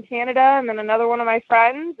rider from Canada and then another one of my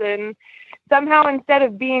friends. And somehow, instead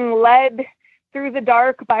of being led through the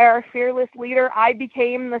dark by our fearless leader, I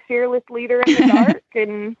became the fearless leader in the dark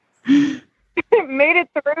and made it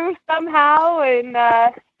through somehow. And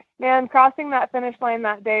man, crossing that finish line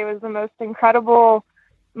that day was the most incredible,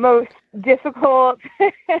 most difficult,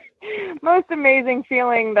 most amazing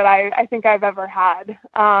feeling that I think I've ever had.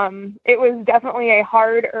 It was definitely a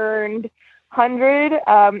hard-earned 100,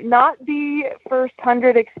 not the first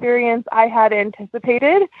 100 experience I had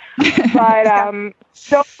anticipated, but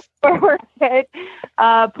so worth it.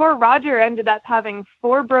 Poor Roger ended up having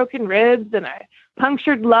 4 broken ribs and a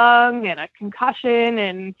punctured lung and a concussion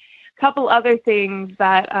and a couple other things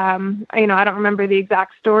that I don't remember the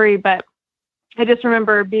exact story, but I just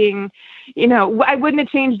remember being, I wouldn't have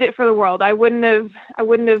changed it for the world. I wouldn't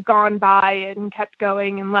have gone by and kept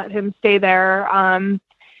going and let him stay there.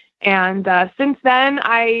 And since then,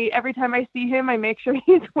 every time I see him, I make sure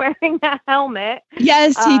he's wearing a helmet.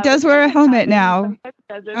 Yes, he does wear a helmet now.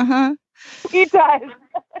 He does.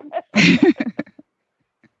 And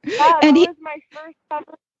that was my first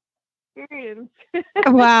ever experience.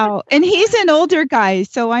 Wow. And he's an older guy,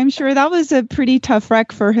 so I'm sure that was a pretty tough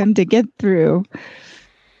wreck for him to get through.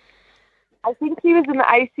 I think he was in the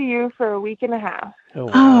ICU for a week and a half. Oh,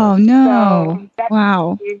 wow. No. So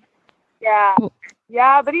wow. Yeah.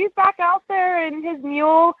 Yeah, but he's back out there, and his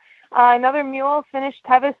mule, another mule, finished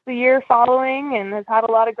Tevis the year following and has had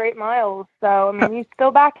a lot of great miles. So, he's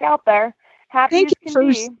still back out there. Happy Thank you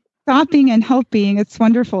for stopping and helping. It's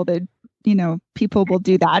wonderful that, people will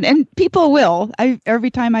do that. And people will. Every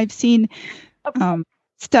time I've seen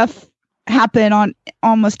stuff happen on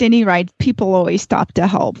almost any ride, people always stop to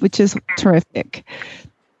help, which is terrific.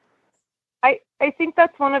 I think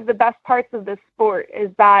that's one of the best parts of this sport is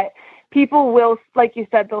that people will, like you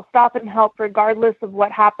said, they'll stop and help regardless of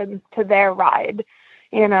what happens to their ride.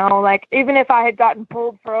 Like even if I had gotten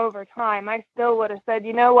pulled for overtime, I still would have said,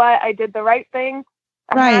 you know what, I did the right thing.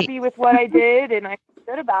 I'm happy with what I did and I feel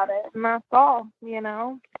good about it. And that's all,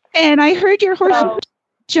 And I heard your horse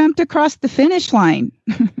jumped across the finish line.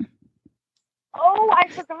 Oh, I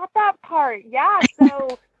forgot that part. Yeah.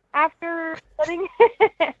 So after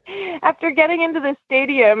getting into the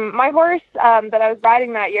stadium, my horse that I was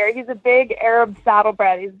riding that year, he's a big Arab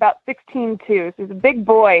saddlebred. He's about 16'2", so he's a big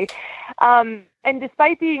boy. And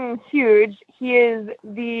despite being huge, he is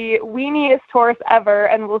the weeniest horse ever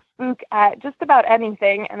and will spook at just about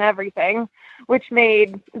anything and everything, which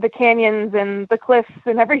made the canyons and the cliffs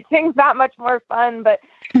and everything that much more fun. But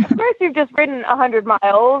of course, we've just ridden 100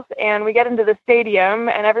 miles and we get into the stadium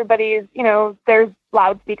and everybody's, there's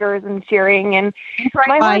loudspeakers and cheering. And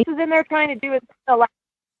my horse is in there trying to do it.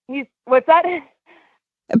 What's that?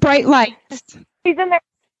 Bright lights. He's in there.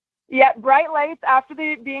 Yeah, bright lights after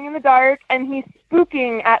being in the dark, and he's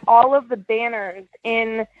spooking at all of the banners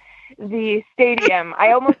in the stadium.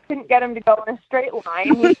 I almost couldn't get him to go in a straight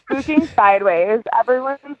line. He's spooking sideways.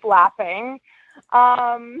 Everyone's laughing.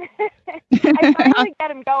 I finally get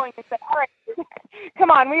him going and said, all right, come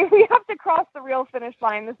on, we have to cross the real finish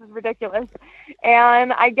line. This is ridiculous.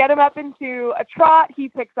 And I get him up into a trot. He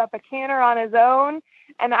picks up a canter on his own.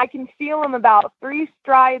 And I can feel him about 3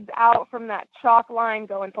 strides out from that chalk line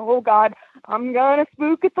going, oh, God, I'm going to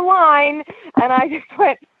spook at the line. And I just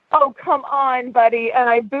went, oh, come on, buddy. And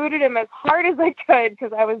I booted him as hard as I could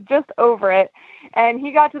because I was just over it. And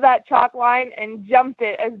he got to that chalk line and jumped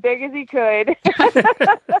it as big as he could.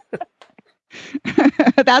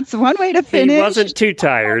 That's one way to finish. He wasn't too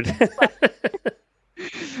tired. No,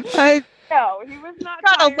 he was not tired.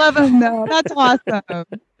 Gotta love him, though. That's awesome.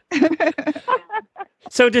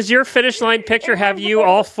 So does your finish line picture have you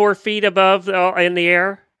all 4 feet above in the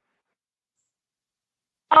air?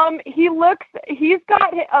 He's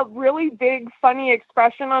got a really big, funny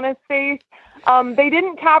expression on his face. They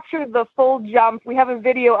didn't capture the full jump. We have a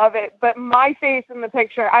video of it, but my face in the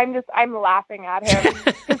picture, I'm laughing at him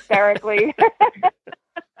hysterically.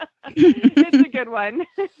 It's a good one.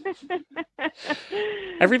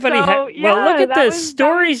 Everybody look at the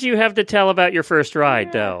stories you have to tell about your first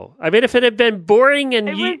ride, though. I mean, if it had been boring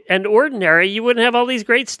and ordinary, you wouldn't have all these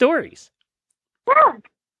great stories. Yeah.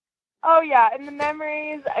 Oh, yeah, and the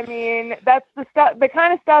memories, I mean, that's the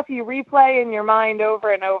kind of stuff you replay in your mind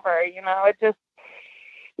over and over, it just,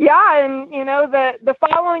 yeah, and, the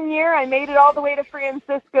following year, I made it all the way to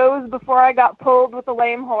Francisco's before I got pulled with a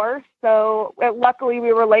lame horse, so luckily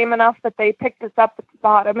we were lame enough that they picked us up at the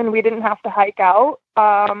bottom and we didn't have to hike out,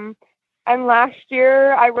 and last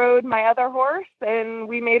year I rode my other horse and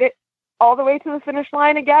we made it all the way to the finish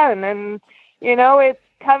line again, and,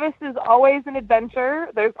 Tevis is always an adventure.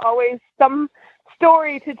 There's always some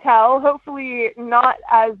story to tell. Hopefully not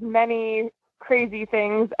as many crazy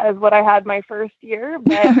things as what I had my first year,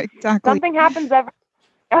 but exactly. Something happens every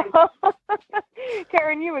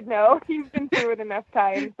Karen, you would know. You've been through it enough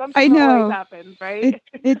times. Something always happens, right?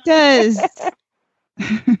 It does.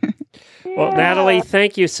 Well, Natalie,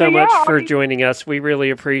 thank you so much for joining us. We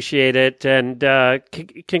really appreciate it. And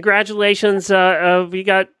congratulations. We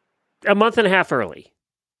got a month and a half early.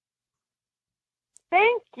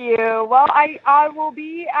 Thank you. Well, I will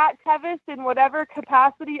be at Tevis in whatever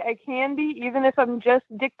capacity I can be, even if I'm just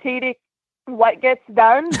dictating what gets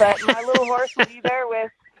done. But my little horse will be there with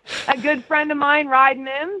a good friend of mine riding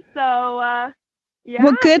him. So, yeah.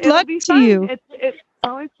 Well, good luck to you. It's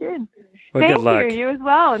always good. Well, thank good luck. You as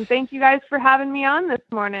well. And thank you guys for having me on this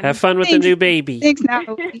morning. Have fun with the new baby. Thanks,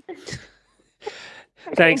 Natalie.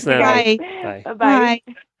 Thanks, Natalie. Bye. Bye. Bye.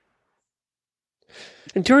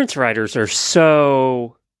 Endurance riders are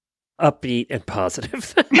so upbeat and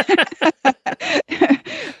positive.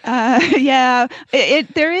 Yeah,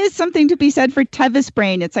 there is something to be said for Tevis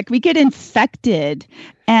brain. It's like we get infected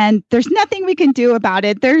and there's nothing we can do about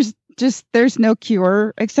it. There's no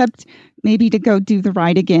cure except maybe to go do the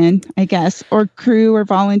ride again, I guess, or crew or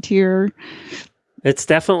volunteer. It's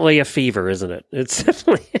definitely a fever, isn't it? It's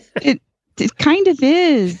definitely... It kind of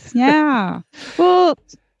is. Yeah. Well,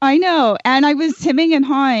 I know. And I was hemming and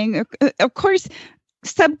hawing. Of course,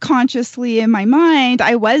 subconsciously in my mind,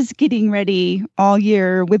 I was getting ready all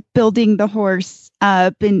year with building the horse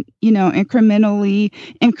up and, incrementally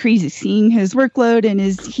increasing his workload and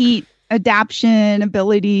his heat adaptation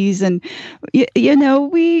abilities. And,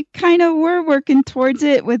 we kind of were working towards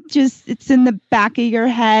it with just, it's in the back of your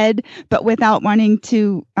head, but without wanting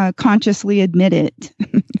to consciously admit it.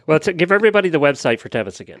 Well, give everybody the website for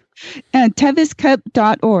Tevis again.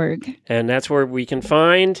 TevisCup.org. And that's where we can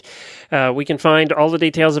find all the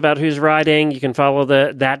details about who's riding. You can follow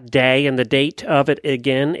that day, and the date of it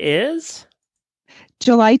again is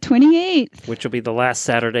July 28th. Which will be the last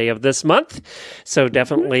Saturday of this month. So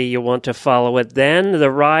definitely you'll want to follow it then.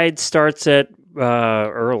 The ride starts at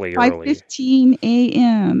early. 5:15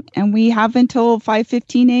 a.m. And we have until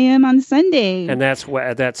 5:15 a.m. on Sunday. And that's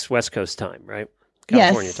West Coast time, right?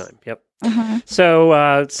 California time. Yep. Uh-huh.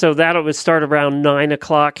 So that'll start around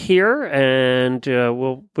 9:00 here, and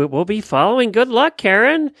we'll be following. Good luck,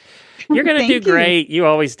 Karen. You're going to do great. You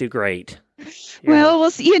always do great. Yeah. Well,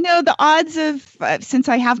 we'll see. The odds of since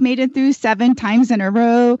I have made it through 7 times in a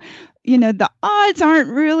row, the odds aren't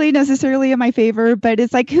really necessarily in my favor. But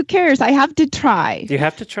it's like, who cares? I have to try. You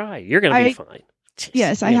have to try. You're going to be fine.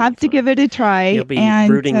 Yes, I have to give it a try. You'll be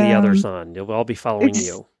rooting the others on. They'll all be following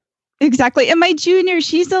you. Exactly. And my junior,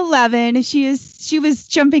 she's 11. She was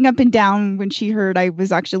jumping up and down when she heard I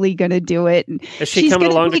was actually going to do it. Is she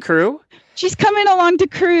coming along to crew? She's coming along to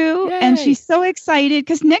crew. Yay. And she's so excited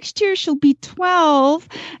because next year she'll be 12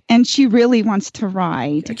 and she really wants to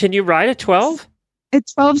ride. Can you ride at 12? At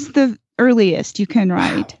 12's the earliest you can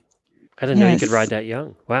ride. I didn't know you could ride that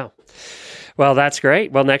young. Wow. Well, that's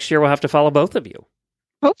great. Well, next year we'll have to follow both of you.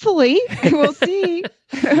 Hopefully. We'll see.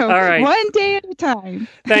 All right. One day at a time.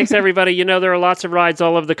 Thanks, everybody. There are lots of rides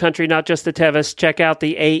all over the country, not just the Tevis. Check out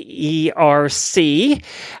the AERC.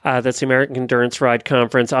 That's the American Endurance Ride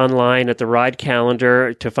Conference online at the ride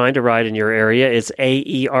calendar. To find a ride in your area, it's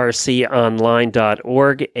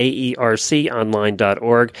aerconline.org,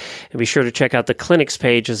 aerconline.org. And be sure to check out the clinics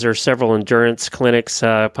page, as there are several endurance clinics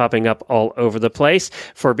popping up all over the place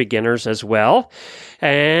for beginners as well.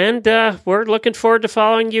 And we're looking forward to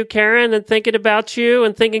following you, Karen, and thinking about you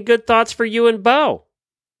and thinking good thoughts for you and Bo.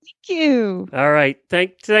 Thank you. All right.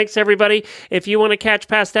 Thanks, everybody. If you want to catch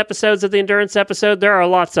past episodes of the Endurance episode, there are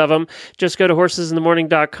lots of them. Just go to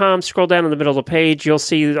horsesinthemorning.com, scroll down in the middle of the page. You'll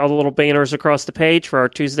see all the little banners across the page for our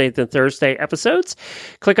Tuesday and Thursday episodes.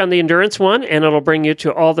 Click on the Endurance one, and it'll bring you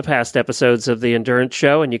to all the past episodes of the Endurance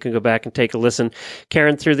show, and you can go back and take a listen.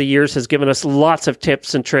 Karen, through the years, has given us lots of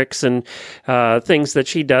tips and tricks and things that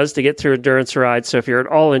she does to get through endurance rides. So if you're at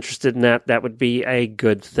all interested in that, that would be a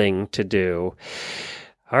good thing to do.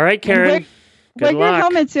 All right, Karen. Wear your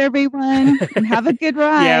helmets, everyone, and have a good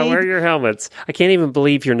ride. Yeah, wear your helmets. I can't even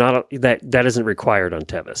believe you're not that isn't required on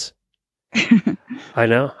Tevis. I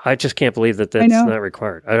know. I just can't believe that's not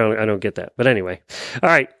required. I don't get that. But anyway. All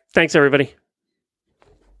right. Thanks, everybody.